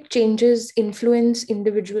systemic changes influence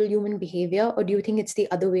individual human behavior, or do you think it's the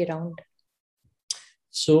other way around?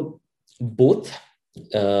 So both.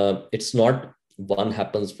 It's not one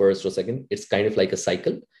happens first or second. It's kind of like a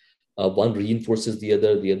cycle. One reinforces the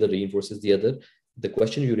other reinforces the other. The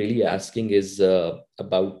question you're really asking is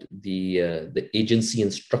about the agency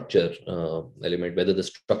and structure element, whether the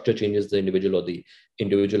structure changes the individual or the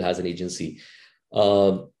individual has an agency.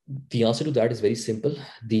 Uh, the answer to that is very simple.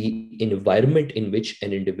 The environment in which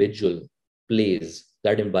an individual plays,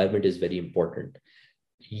 that environment is very important.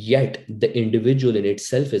 Yet the individual in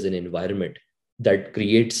itself is an environment that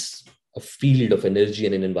creates a field of energy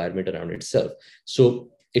and an environment around itself. So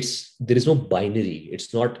there is no binary.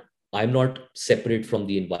 It's not, I'm not separate from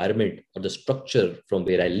the environment or the structure from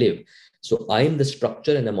where I live. So I'm the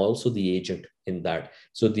structure and I'm also the agent in that.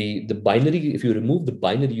 So the binary, if you remove the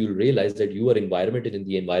binary, you'll realize that you are environment and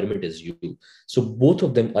the environment is you. So both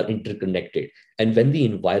of them are interconnected. And when the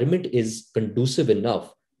environment is conducive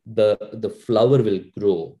enough, the flower will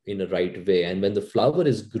grow in a right way. And when the flower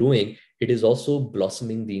is growing, it is also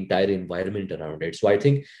blossoming the entire environment around it. So I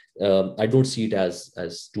think I don't see it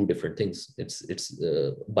as two different things. It's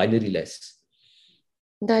binary less.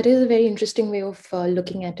 That is a very interesting way of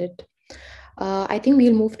looking at it. I think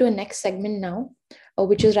we'll move to a next segment now,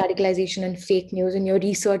 which is radicalization and fake news and your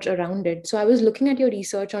research around it. So I was looking at your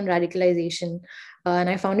research on radicalization. And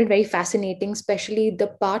I found it very fascinating, especially the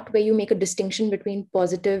part where you make a distinction between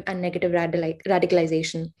positive and negative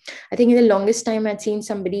radicalization. I think in the longest time, I'd seen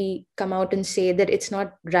somebody come out and say that it's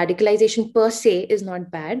not radicalization per se is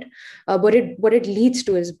not bad, but what it leads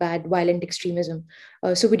to is bad, violent extremism.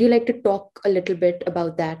 So, would you like to talk a little bit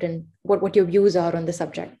about that and what your views are on the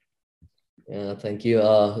subject? Yeah, thank you.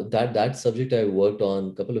 That subject I worked on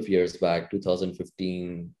a couple of years back,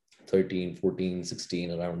 2015, 13, 14,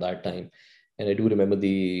 16, around that time. And I do remember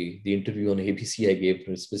the interview on ABC I gave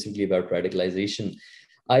specifically about radicalization.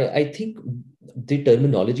 I think the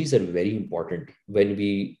terminologies are very important when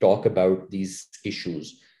we talk about these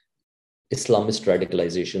issues. Islamist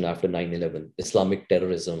radicalization after 9/11, Islamic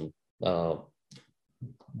terrorism, uh,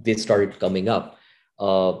 they started coming up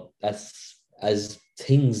as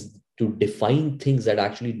things to define things that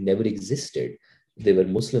actually never existed. They were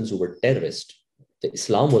Muslims who were terrorists. The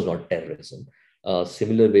Islam was not terrorism.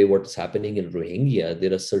 Similar way, what's happening in Rohingya,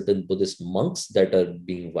 there are certain Buddhist monks that are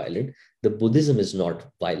being violent. The Buddhism is not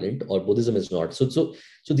violent, or Buddhism is not. So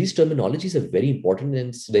these terminologies are very important, and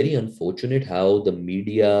it's very unfortunate how the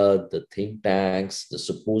media, the think tanks, the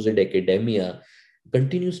supposed academia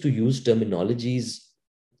continues to use terminologies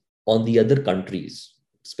on the other countries,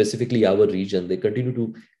 specifically our region. They continue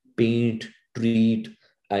to paint, treat,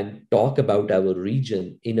 and talk about our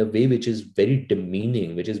region in a way which is very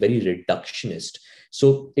demeaning, which is very reductionist.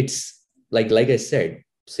 So it's like I said,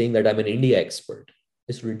 saying that I'm an India expert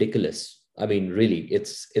is ridiculous. I mean, really,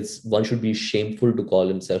 it's one should be shameful to call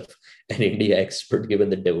himself an India expert given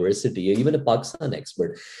the diversity, even a Pakistan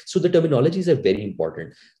expert. So the terminologies are very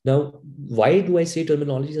important. Now, why do I say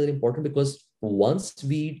terminologies are important? Because once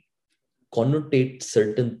we connotate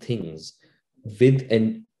certain things with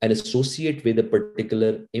and associate with a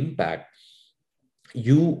particular impact,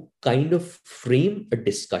 you kind of frame a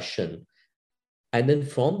discussion. And then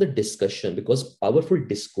from the discussion, because powerful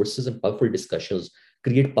discourses and powerful discussions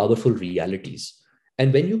create powerful realities.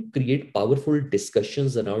 And when you create powerful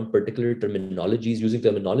discussions around particular terminologies, using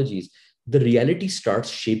terminologies, the reality starts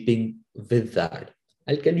shaping with that.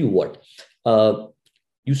 I'll tell you what.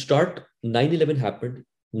 You start 9/11 happened.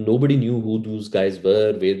 Nobody knew who those guys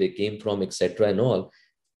were, where they came from, etc. and all.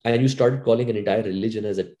 And you started calling an entire religion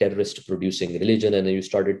as a terrorist producing religion, and then you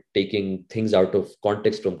started taking things out of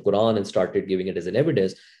context from Quran and started giving it as an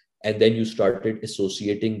evidence. And then you started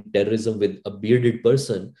associating terrorism with a bearded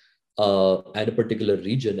person and a particular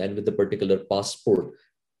region and with a particular passport.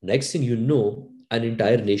 Next thing you know, an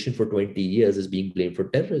entire nation for 20 years is being blamed for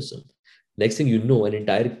terrorism. Next thing you know, an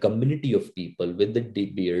entire community of people with the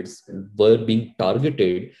beards were being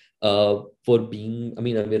targeted for being, I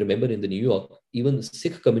mean, remember in the New York, even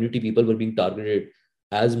Sikh community people were being targeted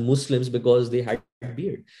as Muslims because they had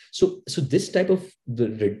beard. So this type of the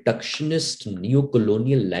reductionist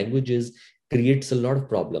neo-colonial languages creates a lot of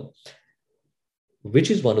problem, which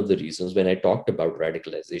is one of the reasons when I talked about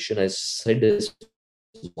radicalization, I said this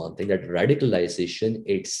one thing, that radicalization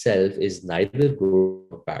itself is neither good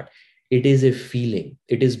nor bad. It is a feeling.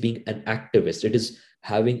 It is being an activist. It is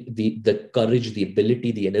having the courage, the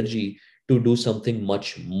ability, the energy to do something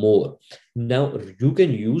much more. Now, you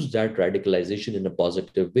can use that radicalization in a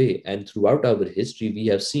positive way. And throughout our history, we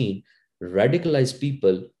have seen radicalized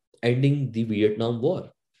people ending the Vietnam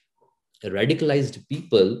War, radicalized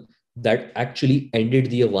people that actually ended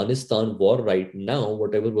the Afghanistan war right now,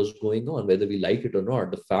 whatever was going on, whether we like it or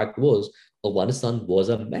not. The fact was, Afghanistan was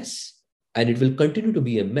a mess. And it will continue to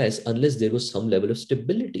be a mess unless there was some level of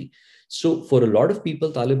stability. So, for a lot of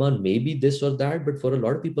people, Taliban may be this or that, but for a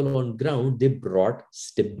lot of people on ground, they brought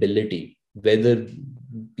stability, whether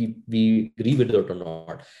we agree with it or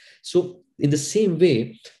not. So, in the same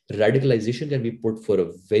way, radicalization can be put for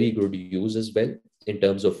a very good use as well in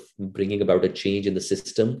terms of bringing about a change in the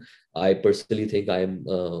system. I personally think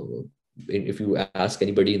if you ask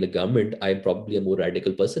anybody in the government, I'm probably a more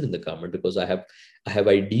radical person in the government because I have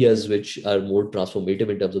ideas which are more transformative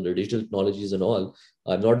in terms of the digital technologies and all.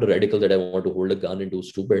 I'm not a radical that I want to hold a gun and do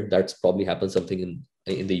stupid. That's probably happened something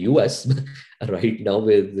in the US right now,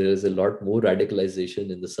 where there's a lot more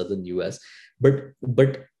radicalization in the southern US. But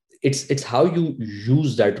it's how you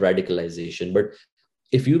use that radicalization. But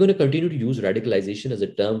if you're going to continue to use radicalization as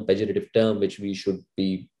a term, pejorative term, which we should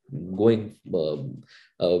be going,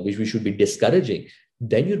 which we should be discouraging,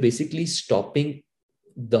 then you're basically stopping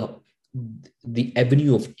the the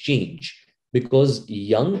avenue of change, because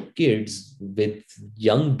young kids with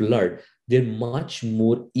young blood, they're much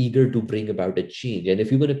more eager to bring about a change. And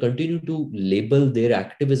if you're going to continue to label their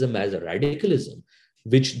activism as a radicalism,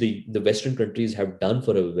 which the Western countries have done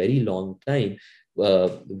for a very long time,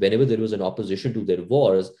 whenever there was an opposition to their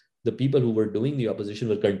wars, the people who were doing the opposition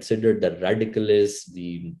were considered the radicalists,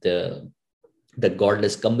 the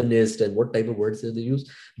godless communist, and what type of words did they use,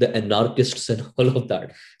 the anarchists and all of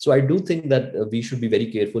that. So I do think that we should be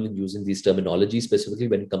very careful in using these terminologies, specifically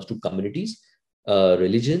when it comes to communities,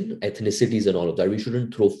 religion, ethnicities, and all of that. We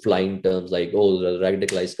shouldn't throw flying terms like, oh, the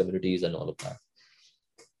radicalized communities and all of that.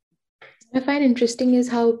 I find interesting is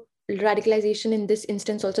how radicalization in this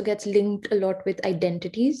instance also gets linked a lot with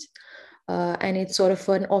identities. And it's sort of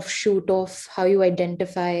an offshoot of how you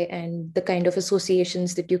identify and the kind of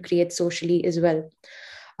associations that you create socially as well.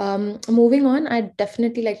 Moving on, I'd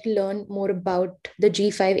definitely like to learn more about the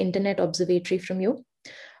G5 Internet Observatory from you.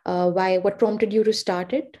 What prompted you to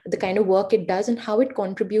start it, the kind of work it does, and how it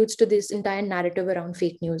contributes to this entire narrative around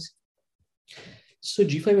fake news. So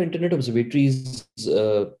G5 Internet Observatory is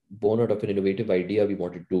born out of an innovative idea we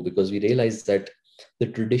wanted to do, because we realized that the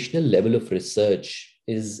traditional level of research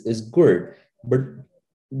is good, but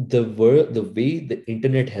the way the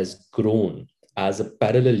internet has grown as a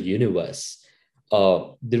parallel universe,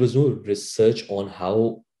 there was no research on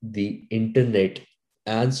how the internet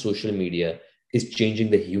and social media is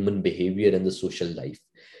changing the human behavior and the social life.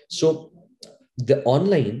 So the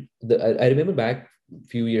online, I remember back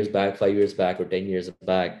few years back, 5 years back or 10 years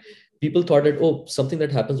back, people thought that, oh, something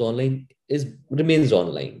that happens online is remains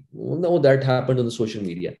online. No, that happened on the social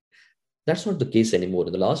media. That's not the case anymore.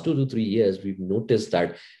 In the last 2 to 3 years, we've noticed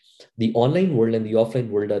that the online world and the offline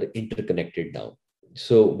world are interconnected now.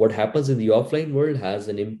 So what happens in the offline world has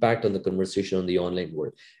an impact on the conversation on the online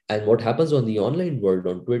world. And what happens on the online world,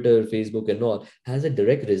 on Twitter, Facebook, and all, has a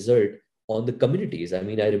direct result on the communities. I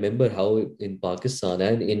mean, I remember how in Pakistan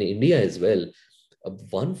and in India as well,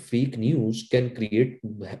 one fake news can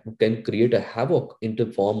create a havoc in the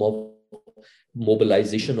form of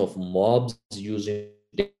mobilization of mobs using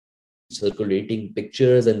circulating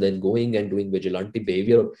pictures and then going and doing vigilante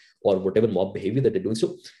behavior or whatever mob behavior that they're doing.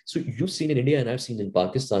 So you've seen in India and I've seen in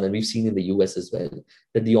Pakistan and we've seen in the US as well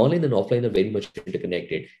that the online and offline are very much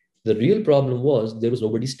interconnected. The real problem was there was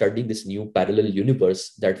nobody studying this new parallel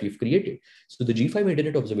universe that we've created. So the G5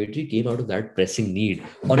 Internet Observatory came out of that pressing need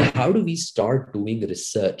on how do we start doing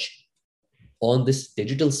research on this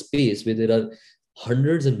digital space where there are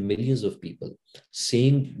hundreds and millions of people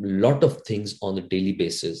saying a lot of things on a daily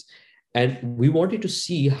basis. And we wanted to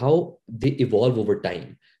see how they evolve over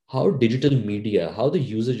time, how digital media, how the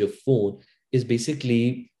usage of phone is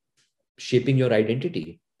basically shaping your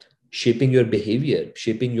identity, shaping your behavior,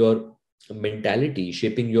 shaping your mentality,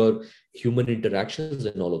 shaping your human interactions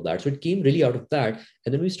and all of that. So it came really out of that.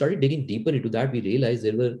 And then we started digging deeper into that. We realized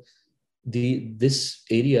there were this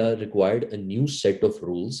area required a new set of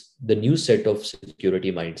rules, the new set of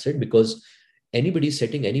security mindset, because anybody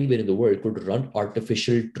sitting anywhere in the world could run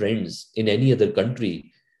artificial trends in any other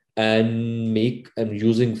country and make and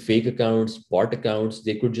using fake accounts, bot accounts,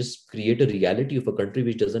 they could just create a reality of a country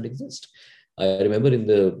which doesn't exist. I remember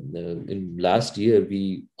in last year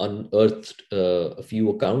we unearthed a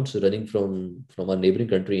few accounts running from our neighboring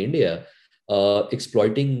country India,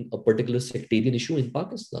 exploiting a particular sectarian issue in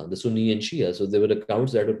Pakistan, the Sunni and Shia. So there were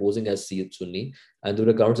accounts that were posing as Sunni, and there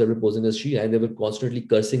were accounts that were posing as Shia, and they were constantly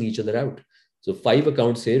cursing each other out. So 5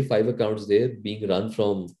 accounts here, 5 accounts there, being run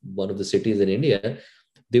from one of the cities in India.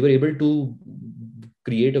 They were able to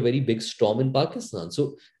create a very big storm in Pakistan.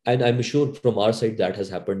 So, and I'm sure from our side that has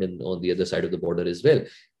happened on the other side of the border as well.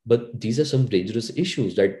 But these are some dangerous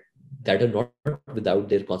issues that are not without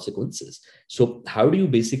their consequences. So how do you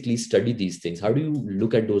basically study these things? How do you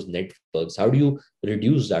look at those networks? How do you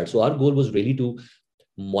reduce that? So our goal was really to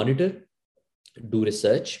monitor, do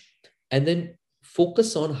research, and then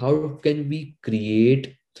focus on how can we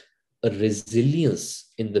create a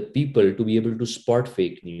resilience in the people to be able to spot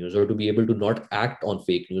fake news or to be able to not act on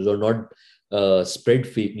fake news or not spread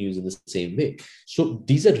fake news in the same way. So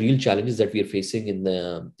these are real challenges that we are facing in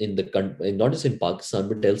the country, not just in Pakistan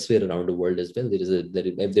but elsewhere around the world as well.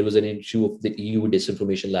 There was an issue of the EU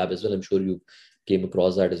disinformation lab as well. I'm sure you came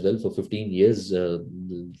across that as well. For 15 years,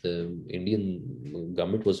 the Indian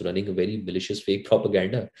government was running a very malicious fake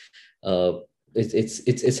propaganda.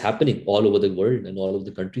 It's happening all over the world and all over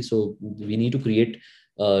the country. So we need to create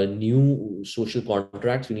new social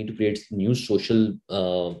contracts. We need to create new social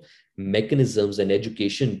mechanisms and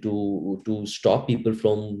education to stop people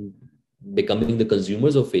from becoming the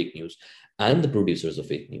consumers of fake news and the producers of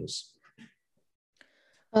fake news.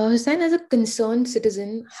 Hussain, as a concerned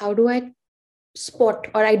citizen, how do I spot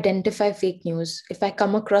or identify fake news? If I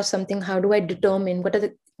come across something, how do I determine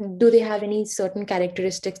do they have any certain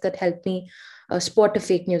characteristics that help me spot a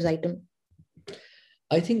fake news item?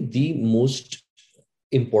 I think the most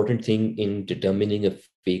important thing in determining a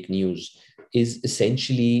fake news is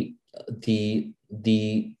essentially the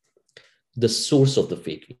source of the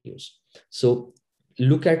fake news. So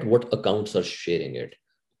look at what accounts are sharing it.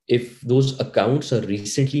 If those accounts are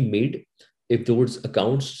recently made, if those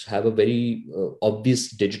accounts have a very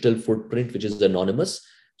obvious digital footprint which is anonymous,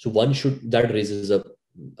 so one should, that raises an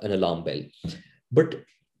alarm bell. But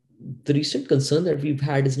the recent concern that we've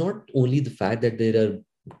had is not only the fact that there are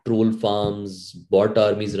troll farms, bot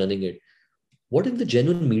armies running it. What if the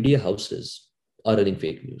genuine media houses are running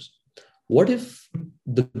fake news? What if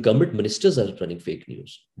the government ministers are running fake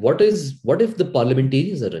news? What if the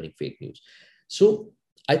parliamentarians are running fake news? So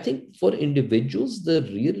I think for individuals, the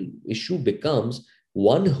real issue becomes,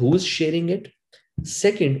 one, who's sharing it?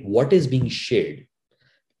 Second, what is being shared?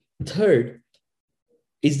 Third,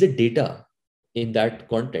 is the data in that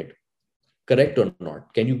content correct or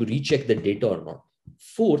not? Can you recheck the data or not?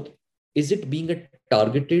 Fourth, is it being a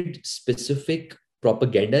targeted, specific,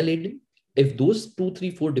 propaganda laden? If those two,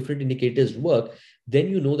 three, four different indicators work, then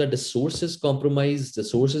you know that the source is compromised, the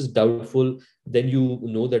source is doubtful. Then you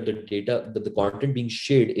know that the data, that the content being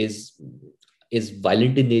shared is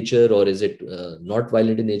violent in nature, or is it not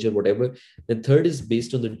violent in nature, whatever. Then third is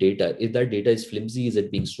based on the data. If that data is flimsy, is it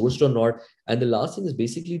being sourced or not? And the last thing is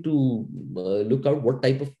basically to look out what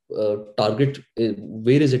type of target,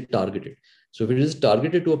 where is it targeted. So if it is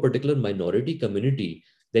targeted to a particular minority community,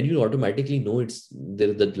 then you automatically know it's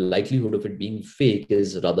there, the likelihood of it being fake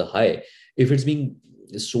is rather high. If it's being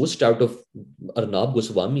sourced out of Arnab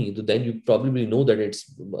Goswami, then you probably know that it's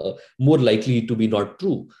more likely to be not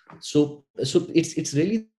true. So it's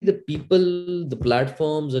really the people, the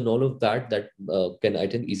platforms, and all of that that can, I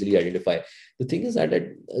think, easily identify. The thing is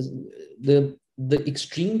that the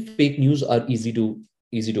extreme fake news are easy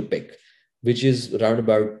to pick, which is around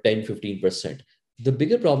about 10-15%. The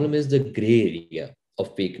bigger problem is the gray area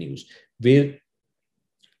of fake news, where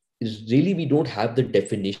is really we don't have the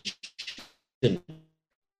definition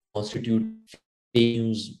constitute fake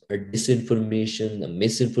news, a disinformation, a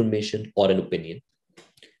misinformation, or an opinion.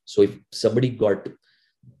 So if somebody got,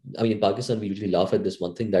 I mean, in Pakistan, we usually laugh at this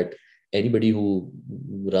one thing, that anybody who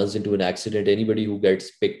runs into an accident, anybody who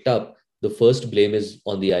gets picked up, the first blame is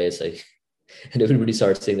on the ISI. And everybody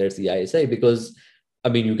starts saying that's the ISI because, I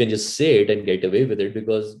mean, you can just say it and get away with it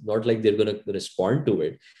because not like they're going to respond to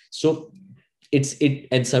it. So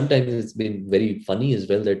and sometimes it's been very funny as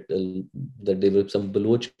well that there were some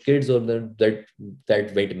Baloch kids or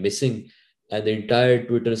that went missing, and the entire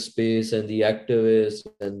Twitter space and the activists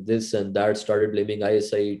and this and that started blaming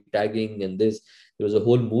ISI, tagging and this. There was a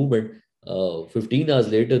whole movement. 15 hours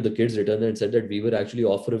later, the kids returned and said that we were actually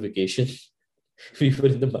off for a vacation. We were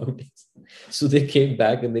in the mountains. So they came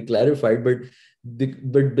back and they clarified, but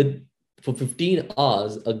for 15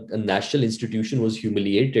 hours, a national institution was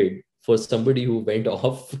humiliated for somebody who went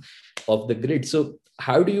off the grid. So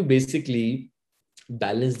how do you basically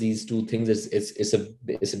balance these two things? It's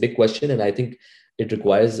a big question, and I think it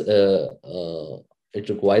requires a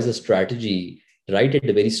strategy right at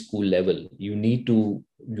the very school level. You need to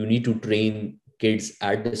train kids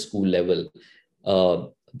at the school level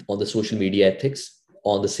on the social media ethics,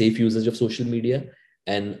 on the safe usage of social media,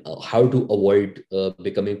 and how to avoid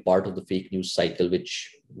becoming part of the fake news cycle,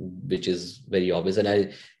 which is very obvious. And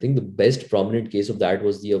I think the best prominent case of that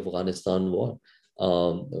was the Afghanistan war.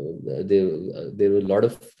 There were a lot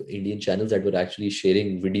of Indian channels that were actually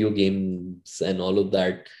sharing video games and all of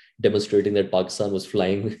that, demonstrating that Pakistan was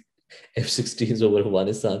flying F-16s over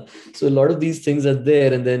Afghanistan. So a lot of these things are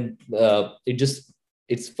there, and then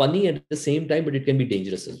it's funny at the same time, but it can be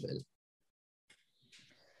dangerous as well.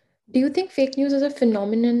 Do you think fake news as a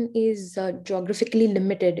phenomenon is geographically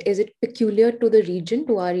limited? Is it peculiar to the region,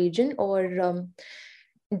 to our region, or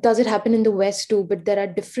does it happen in the West too, but there are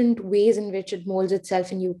different ways in which it molds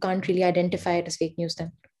itself and you can't really identify it as fake news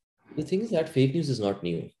then? The thing is that fake news is not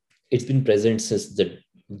new. It's been present since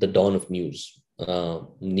the dawn of news.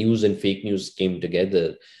 News and fake news came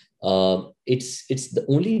together. It's the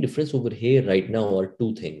only difference over here right now are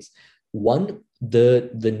two things. One, the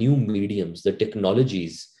new mediums, the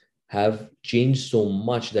technologies have changed so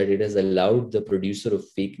much that it has allowed the producer of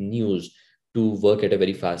fake news to work at a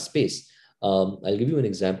very fast pace. I'll give you an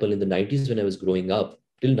example. In the 90s, when I was growing up,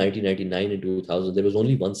 till 1999 and 2000, there was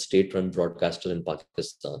only one state-run broadcaster in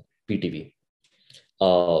Pakistan, PTV.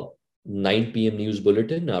 9 p.m. news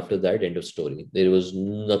bulletin. After that, end of story. There was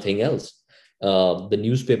nothing else. The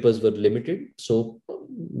newspapers were limited. So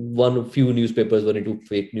few newspapers were into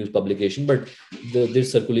fake news publication, but their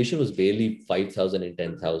circulation was barely 5,000 and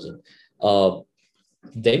 10,000.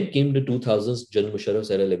 Then came the 2000s, General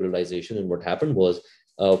Musharraf's era liberalization. And what happened was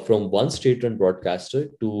from one state-run broadcaster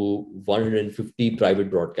to 150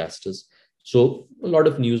 private broadcasters. So a lot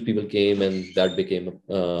of news people came, and that became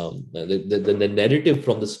the narrative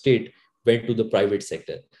from the state went to the private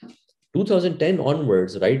sector. 2010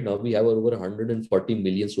 onwards, right now we have over 140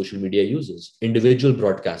 million social media users, individual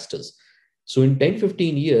broadcasters. So in 10,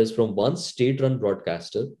 15 years, from one state-run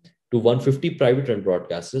broadcaster to 150 private-run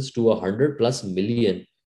broadcasters to 100 plus million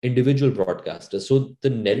individual broadcasters. So the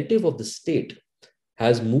narrative of the state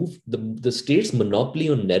has moved, the state's monopoly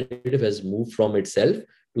on narrative has moved from itself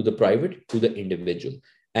to the private to the individual.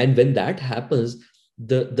 And when that happens,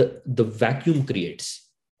 the vacuum creates.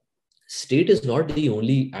 State is not the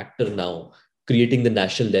only actor now creating the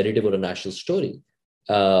national narrative or a national story.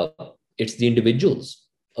 It's the individuals.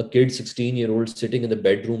 A kid, 16-year-old, sitting in the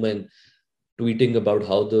bedroom and tweeting about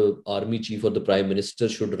how the army chief or the prime minister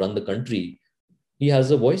should run the country, he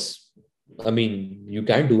has a voice. I mean, you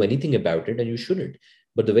can't do anything about it, and you shouldn't.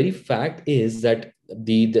 But the very fact is that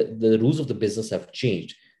the rules of the business have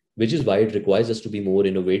changed, which is why it requires us to be more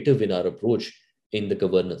innovative in our approach in the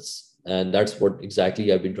governance. And that's what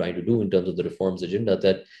exactly I've been trying to do in terms of the reforms agenda,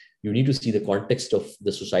 that you need to see the context of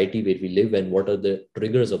the society where we live and what are the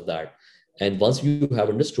triggers of that. And once you have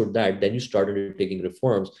understood that, then you start undertaking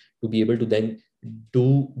reforms to be able to then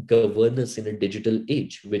do governance in a digital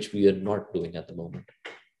age, which we are not doing at the moment.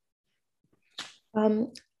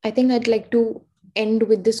 I think I'd like to end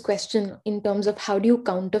with this question in terms of how do you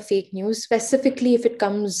counter fake news, specifically if it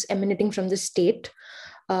comes emanating from the state?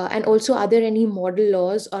 And also, are there any model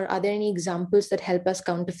laws or are there any examples that help us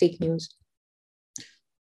counter fake news?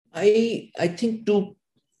 I think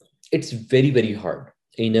it's very, very hard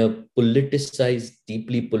in a politicized,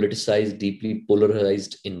 deeply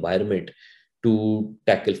polarized environment to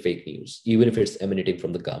tackle fake news, even if it's emanating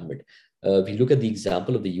from the government. We look at the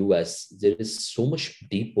example of the US, there is so much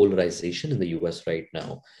depolarization in the US right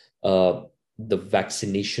now. The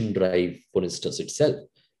vaccination drive, for instance, itself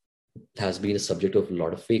has been a subject of a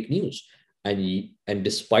lot of fake news. And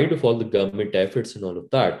despite of all the government efforts and all of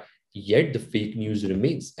that, yet the fake news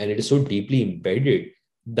remains. And it is so deeply embedded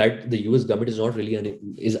that the US government is not really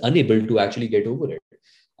is unable to actually get over it.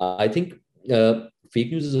 I think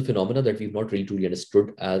fake news is a phenomena that we've not really truly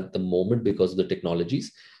understood at the moment because of the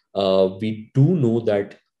technologies. We do know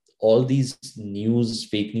that all these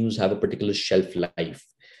fake news have a particular shelf life,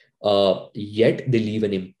 yet they leave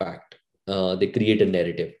an impact. They create a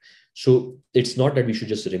narrative. So it's not that we should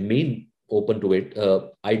just remain open to it.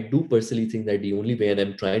 I do personally think that the only way, and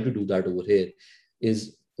I'm trying to do that over here,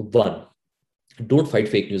 is one, don't fight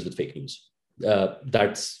fake news with fake news.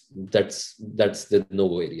 That's the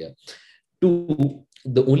no area. Two,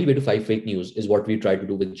 the only way to fight fake news is what we try to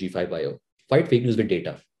do with G5IO. Fight fake news with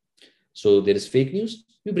data. So there is fake news,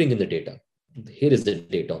 we bring in the data. Here is the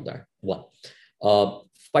data on that. One,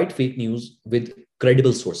 fight fake news with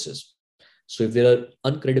credible sources. So if there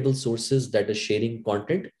are uncredible sources that are sharing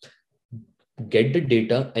content, get the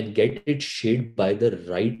data and get it shared by the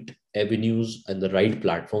right avenues and the right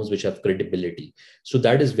platforms which have credibility. So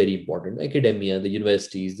that is very important. Academia, the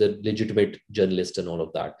universities, the legitimate journalists, and all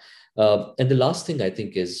of that. And the last thing I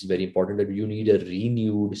think is very important, that you need a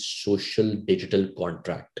renewed social digital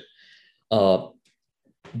contract,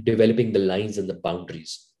 developing the lines and the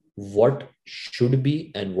boundaries, what should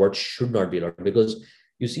be and what should not be allowed. Because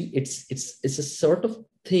you see, it's a sort of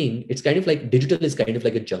thing. It's kind of like digital is kind of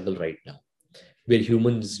like a jungle right now, where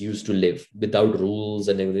humans used to live without rules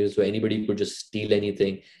and everything. So anybody could just steal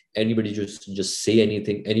anything, anybody just say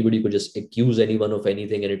anything, anybody could just accuse anyone of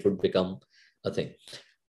anything, and it would become a thing.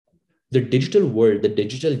 The digital world, the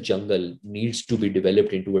digital jungle needs to be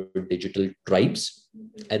developed into a digital tribes.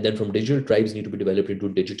 And then from digital tribes need to be developed into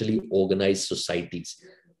digitally organized societies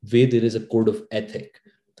where there is a code of ethic,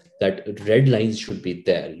 that red lines should be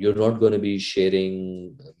there. You're not going to be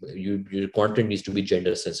sharing, your content needs to be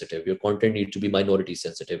gender sensitive. Your content needs to be minority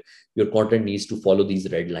sensitive. Your content needs to follow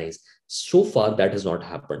these red lines. So far, that has not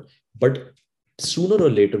happened. But sooner or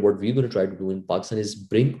later, what we're going to try to do in Pakistan is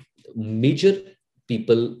bring major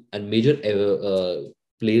people and major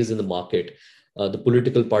players in the market, the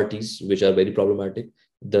political parties, which are very problematic,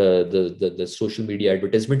 the social media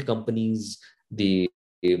advertisement companies, the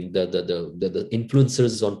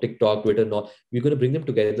influencers on TikTok, Twitter, and all. We're going to bring them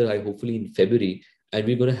together, hopefully in February, and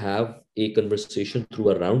we're going to have a conversation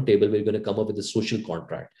through a round table. We're going to come up with a social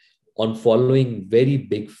contract on following very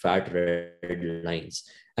big fat red lines.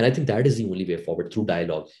 And I think that is the only way forward, through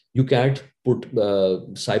dialogue. You can't put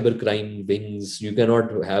cybercrime wings. You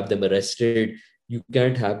cannot have them arrested. You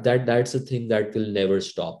can't have that. That's a thing that will never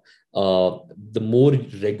stop. The more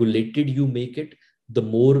regulated you make it, the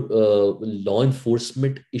more law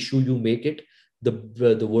enforcement issue you make it,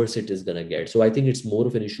 the worse it is going to get. So I think it's more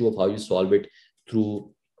of an issue of how you solve it through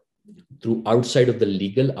through outside of the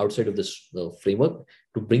legal, outside of this framework,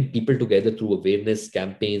 to bring people together through awareness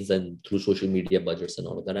campaigns and through social media budgets and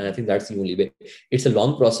all of that. And I think that's the only way. It's a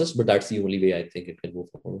long process, but that's the only way I think it can move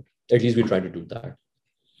forward. At least we're trying to do that.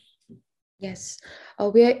 Yes.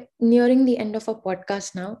 We are nearing the end of our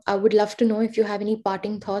podcast now. I would love to know if you have any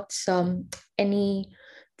parting thoughts, any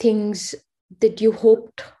things that you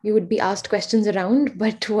hoped you would be asked questions around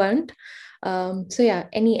but weren't. So yeah,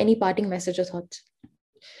 any parting message or thoughts?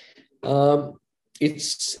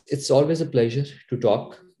 It's always a pleasure to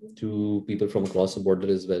talk to people from across the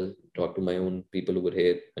border as well, talk to my own people over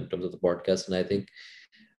here in terms of the podcast. And I think,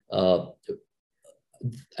 uh,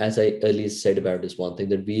 as I earlier said about this one thing,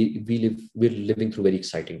 that we're living through very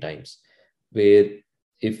exciting times, where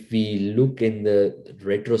if we look in the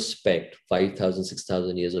retrospect, 5,000,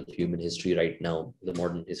 6,000 years of human history right now, the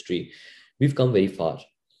modern history, we've come very far.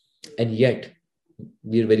 And yet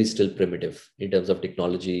we're very still primitive in terms of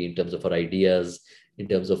technology, in terms of our ideas, in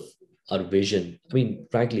terms of our vision. I mean,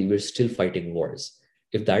 frankly, we're still fighting wars.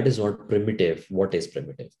 If that is not primitive, what is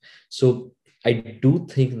primitive? So I do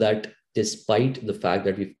think that despite the fact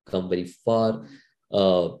that we've come very far,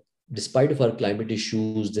 uh, despite of our climate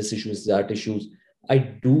issues, this issues, that issues, I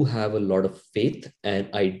do have a lot of faith, and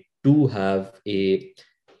I do have a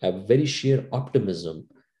very sheer optimism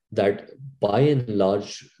that by and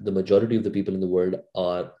large, the majority of the people in the world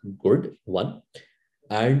are good, one,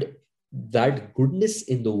 and that goodness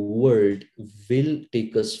in the world will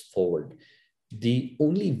take us forward. The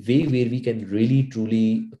only way where we can really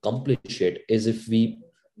truly accomplish it is if we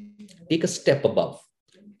take a step above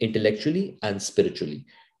intellectually and spiritually,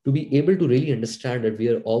 to be able to really understand that we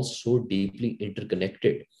are all so deeply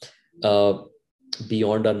interconnected, uh,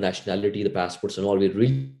 beyond our nationality, the passports and all. We're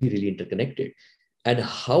really, really interconnected. And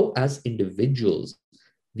how as individuals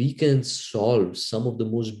we can solve some of the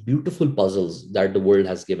most beautiful puzzles that the world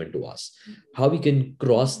has given to us, how we can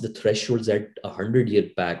cross the thresholds that 100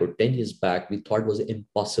 years back or 10 years back we thought was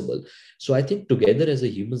impossible. So I think together as a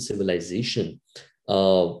human civilization,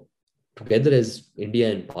 uh, together as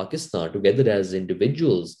India and Pakistan, together as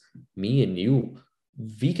individuals, me and you,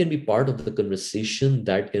 we can be part of the conversation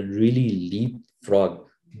that can really leapfrog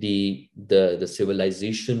the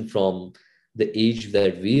civilization from the age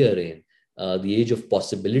that we are in, the age of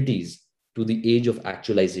possibilities, to the age of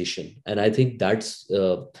actualization. And I think that's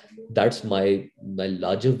my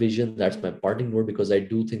larger vision. That's my parting note, because I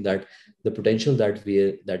do think that the potential that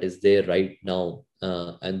is there right now,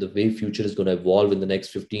 and the way future is going to evolve in the next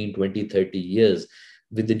 15, 20, 30 years,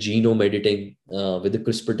 with the genome editing, with the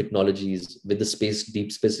CRISPR technologies, with the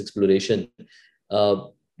deep space exploration, uh,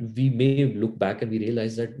 we may look back and we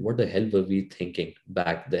realize that what the hell were we thinking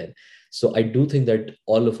back then. So I do think that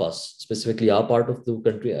all of us, specifically our part of the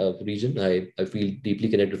country, region, I feel deeply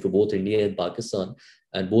connected to both India and Pakistan,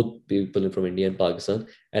 and both people from India and Pakistan.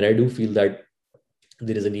 And I do feel that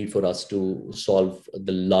there is a need for us to solve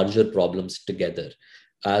the larger problems together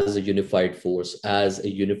as a unified force, as a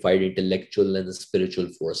unified intellectual and a spiritual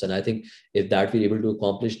force. And I think if that we're able to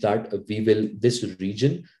accomplish that, this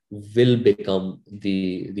region will become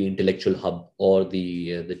the intellectual hub, or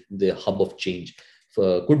the hub of change,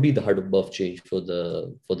 could be the hub of change for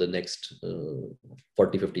the next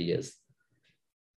 40, 50 years.